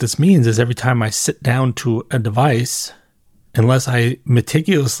 So what this means is every time I sit down to a device, unless I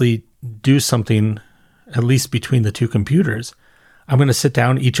meticulously do something, at least between the two computers, I'm going to sit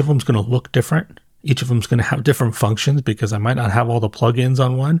down. Each of them is going to look different. Each of them is going to have different functions because I might not have all the plugins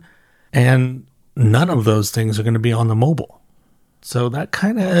on one. And none of those things are going to be on the mobile. So that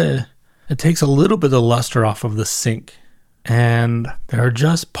it takes a little bit of luster off of the sync. And there are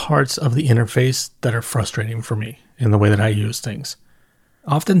just parts of the interface that are frustrating for me in the way that I use things.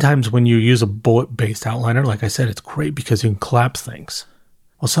 Oftentimes when you use a bullet-based outliner, like I said, it's great because you can collapse things.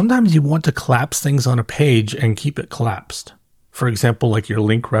 Well, sometimes you want to collapse things on a page and keep it collapsed. For example, like your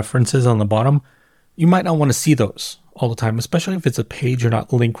link references on the bottom, you might not want to see those all the time, especially if it's a page you're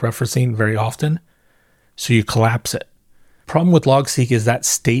not link referencing very often. So you collapse it. Problem with Logseq is that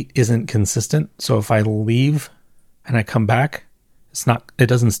state isn't consistent. So if I leave and I come back, it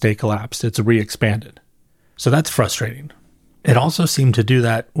doesn't stay collapsed. It's re-expanded. So that's frustrating. It also seemed to do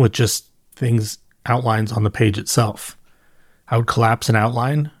that with just outlines on the page itself. I would collapse an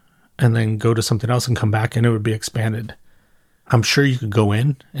outline and then go to something else and come back and it would be expanded. I'm sure you could go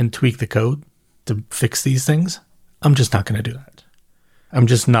in and tweak the code to fix these things. I'm just not going to do that. I'm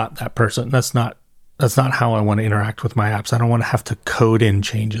just not that person. That's not how I want to interact with my apps. I don't want to have to code in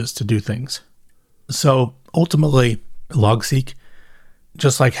changes to do things. So ultimately, Logseq,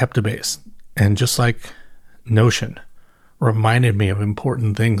 just like Heptabase and just like Notion, reminded me of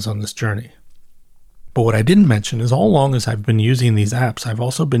important things on this journey. But what I didn't mention is all along as I've been using these apps, I've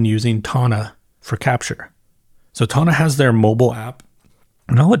also been using Tana for capture. So Tana has their mobile app,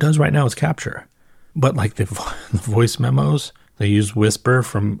 and all it does right now is capture. But like the voice memos, they use Whisper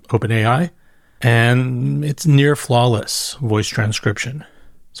from OpenAI, and it's near flawless voice transcription.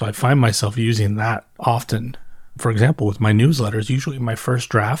 So I find myself using that often. For example, with my newsletters, usually my first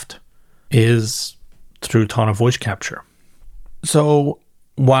draft is through Tana voice capture. So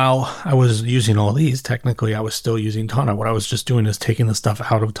while I was using all these, technically I was still using Tana. What I was just doing is taking the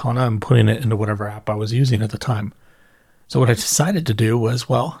stuff out of Tana and putting it into whatever app I was using at the time. So what I decided to do was,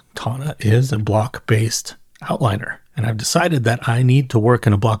 well, Tana is a block-based outliner. And I've decided that I need to work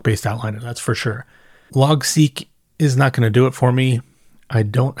in a block-based outliner, that's for sure. LogSeq is not going to do it for me. I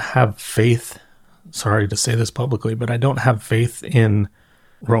don't have faith, sorry to say this publicly, but I don't have faith in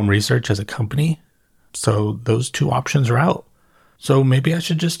Roam Research as a company. So those two options are out. So maybe I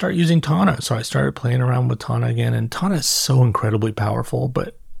should just start using Tana. So I started playing around with Tana again, and Tana is so incredibly powerful.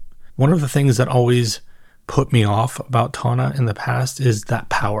 But one of the things that always put me off about Tana in the past is that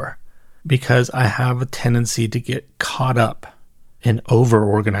power, because I have a tendency to get caught up in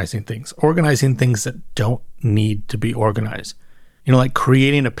organizing things that don't need to be organized. Like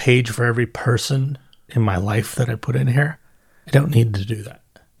creating a page for every person in my life that I put in here. I don't need to do that.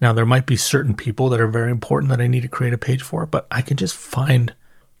 Now, there might be certain people that are very important that I need to create a page for, but I can just find,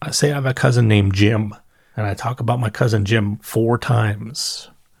 say I have a cousin named Jim, and I talk about my cousin Jim 4 times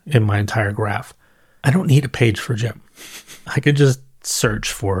in my entire graph. I don't need a page for Jim. I could just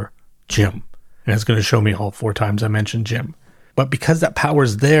search for Jim, and it's going to show me all 4 times I mentioned Jim. But because that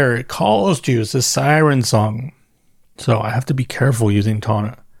power's there, it calls to you. It's a siren song. So I have to be careful using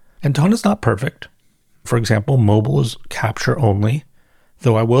Tana. And Tana's not perfect. For example, mobile is capture only.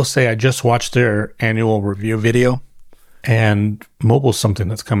 Though I will say I just watched their annual review video, and mobile is something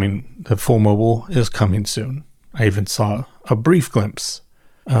that's coming. The full mobile is coming soon. I even saw a brief glimpse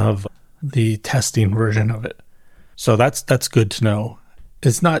of the testing version of it. So that's good to know.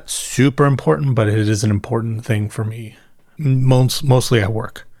 It's not super important, but it is an important thing for me. Mostly I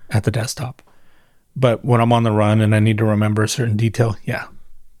work at the desktop. But when I'm on the run and I need to remember a certain detail, yeah,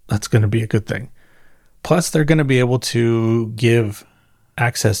 that's going to be a good thing. Plus, they're going to be able to give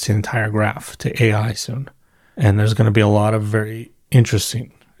access to the entire graph to AI soon. And there's going to be a lot of very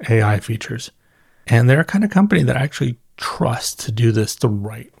interesting AI features. And they're a kind of company that I actually trust to do this the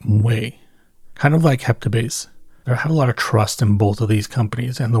right way. Kind of like Heptabase. I have a lot of trust in both of these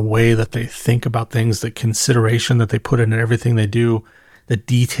companies and the way that they think about things, the consideration that they put into everything they do, the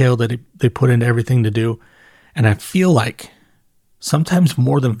detail that they put into everything to do. And I feel like sometimes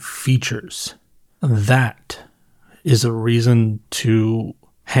more than features, that is a reason to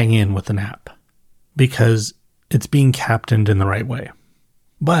hang in with an app because it's being captained in the right way.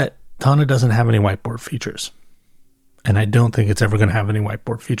 But Tana doesn't have any whiteboard features. And I don't think it's ever going to have any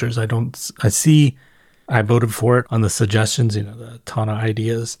whiteboard features. I voted for it on the suggestions, the Tana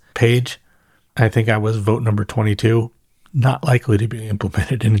ideas page. I think I was vote number 22. Not likely to be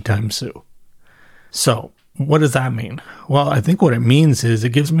implemented anytime soon. So what does that mean? Well, I think what it means is it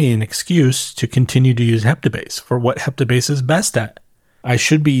gives me an excuse to continue to use Heptabase for what Heptabase is best at. I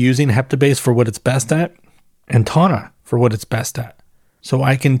should be using Heptabase for what it's best at and Tana for what it's best at. So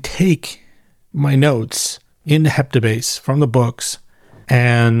I can take my notes into Heptabase from the books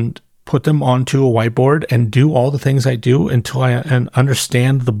and put them onto a whiteboard and do all the things I do until I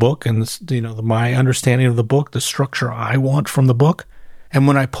understand the book and my understanding of the book, the structure I want from the book. And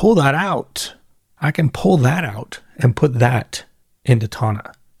when I pull that out, I can pull that out and put that into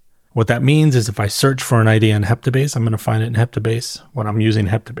Tana. What that means is if I search for an idea in Heptabase, I'm going to find it in Heptabase when I'm using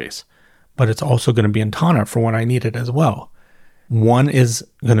Heptabase. But it's also going to be in Tana for when I need it as well. One is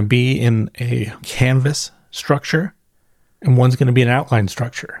going to be in a canvas structure and one's going to be an outline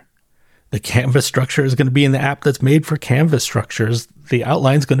structure. The canvas structure is going to be in the app that's made for canvas structures. The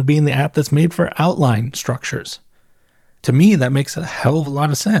outline is going to be in the app that's made for outline structures. To me, that makes a hell of a lot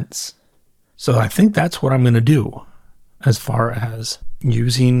of sense. So I think that's what I'm going to do as far as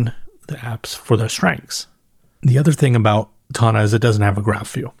using the apps for their strengths. The other thing about Tana is it doesn't have a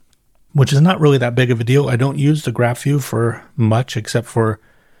graph view, which is not really that big of a deal. I don't use the graph view for much except for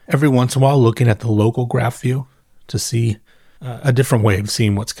every once in a while looking at the local graph view to see a different way of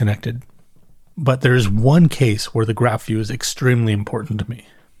seeing what's connected. But there's one case where the graph view is extremely important to me,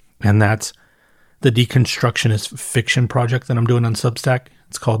 and that's the deconstructionist fiction project that I'm doing on Substack.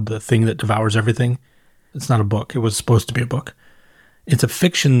 It's called The Thing That Devours Everything. It's not a book. It was supposed to be a book. It's a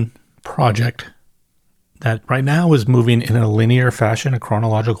fiction project that right now is moving in a linear fashion, a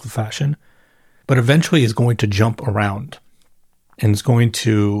chronological fashion, but eventually is going to jump around and is going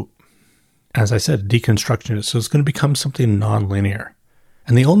to, as I said, deconstructionist. So it's going to become something non-linear.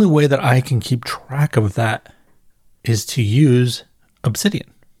 And the only way that I can keep track of that is to use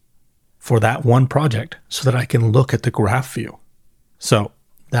Obsidian for that one project so that I can look at the graph view. So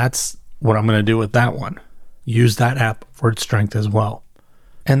that's what I'm going to do with that one. Use that app for its strength as well.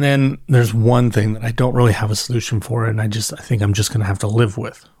 And then there's one thing that I don't really have a solution for, and I think I'm just going to have to live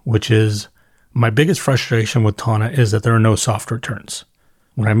with, which is My biggest frustration with Tana is that there are no soft returns.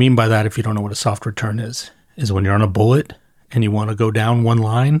 What I mean by that, if you don't know what a soft return is when you're on a bullet and you want to go down one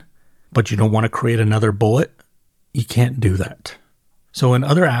line, but you don't want to create another bullet, you can't do that. So in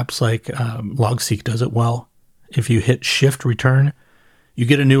other apps like Logseek does it well. If you hit shift return, you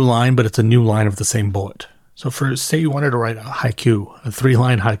get a new line, but it's a new line of the same bullet. So for, say you wanted to write a haiku, a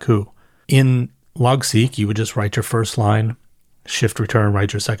 3-line haiku, in Logseek, you would just write your first line, shift return,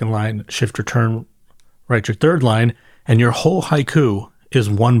 write your second line, shift return, write your third line, and your whole haiku is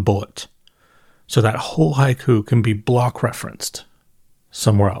one bullet. So that whole haiku can be block referenced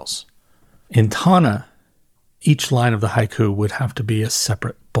somewhere else. In Tana, each line of the haiku would have to be a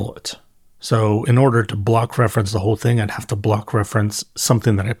separate bullet. So in order to block reference the whole thing, I'd have to block reference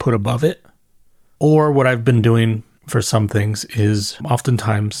something that I put above it. Or what I've been doing for some things is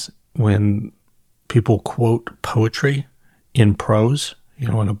oftentimes when people quote poetry in prose, in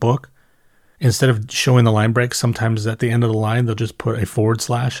a book, instead of showing the line breaks, sometimes at the end of the line, they'll just put a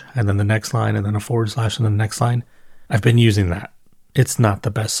 / and then the next line and then a / and then the next line. I've been using that. It's not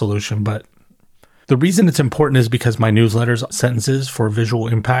the best solution, but the reason it's important is because my newsletter's sentences for visual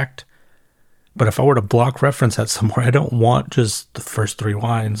impact. But if I were to block reference that somewhere, I don't want just the first 3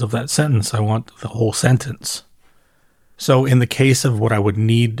 lines of that sentence. I want the whole sentence. So in the case of what I would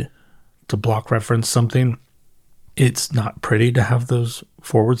need to block reference something, it's not pretty to have those /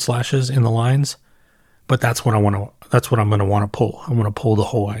 in the lines, but that's what I'm going to want to pull. I want to pull the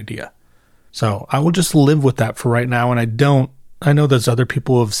whole idea. So I will just live with that for right now. And I know there's other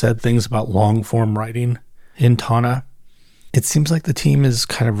people who have said things about long form writing in Tana. It seems like the team is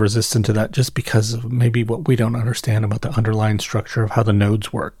kind of resistant to that just because of maybe what we don't understand about the underlying structure of how the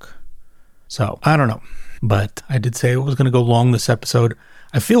nodes work. So I don't know, but I did say it was going to go long this episode.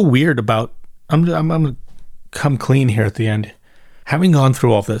 I feel weird about, I'm going to come clean here at the end. Having gone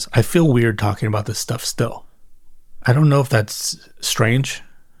through all of this, I feel weird talking about this stuff still. I don't know if that's strange,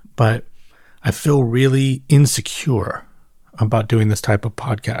 but I feel really insecure about doing this type of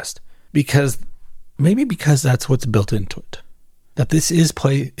podcast because that's what's built into it. That this is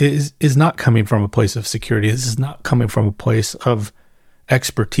not coming from a place of security. This is not coming from a place of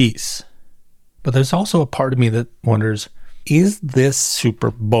expertise. But there's also a part of me that wonders, is this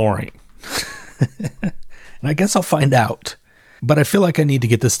super boring? And I guess I'll find out. But I feel like I need to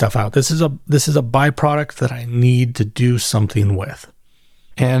get this stuff out. This is a byproduct that I need to do something with.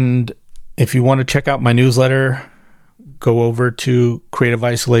 And if you want to check out my newsletter, go over to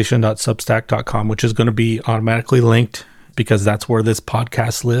creativeisolation.substack.com, which is going to be automatically linked because that's where this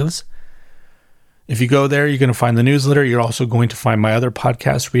podcast lives. If you go there, you're going to find the newsletter. You're also going to find my other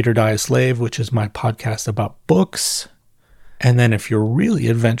podcast, Read or Die a Slave, which is my podcast about books. And then if you're really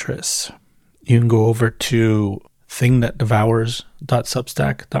adventurous, you can go over to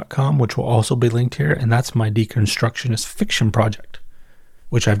thingthatdevours.substack.com, which will also be linked here. And that's my deconstructionist fiction project,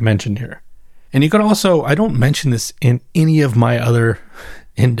 which I've mentioned here. And you can also, I don't mention this in any of my other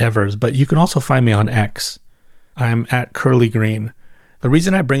endeavors, but you can also find me on X. I'm at Curly Green. The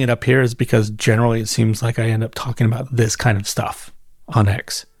reason I bring it up here is because generally it seems like I end up talking about this kind of stuff on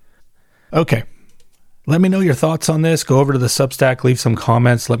X. Okay. Let me know your thoughts on this. Go over to the Substack, leave some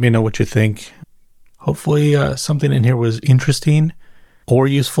comments. Let me know what you think. Hopefully something in here was interesting or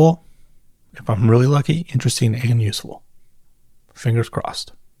useful. If I'm really lucky, interesting and useful. Fingers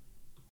crossed.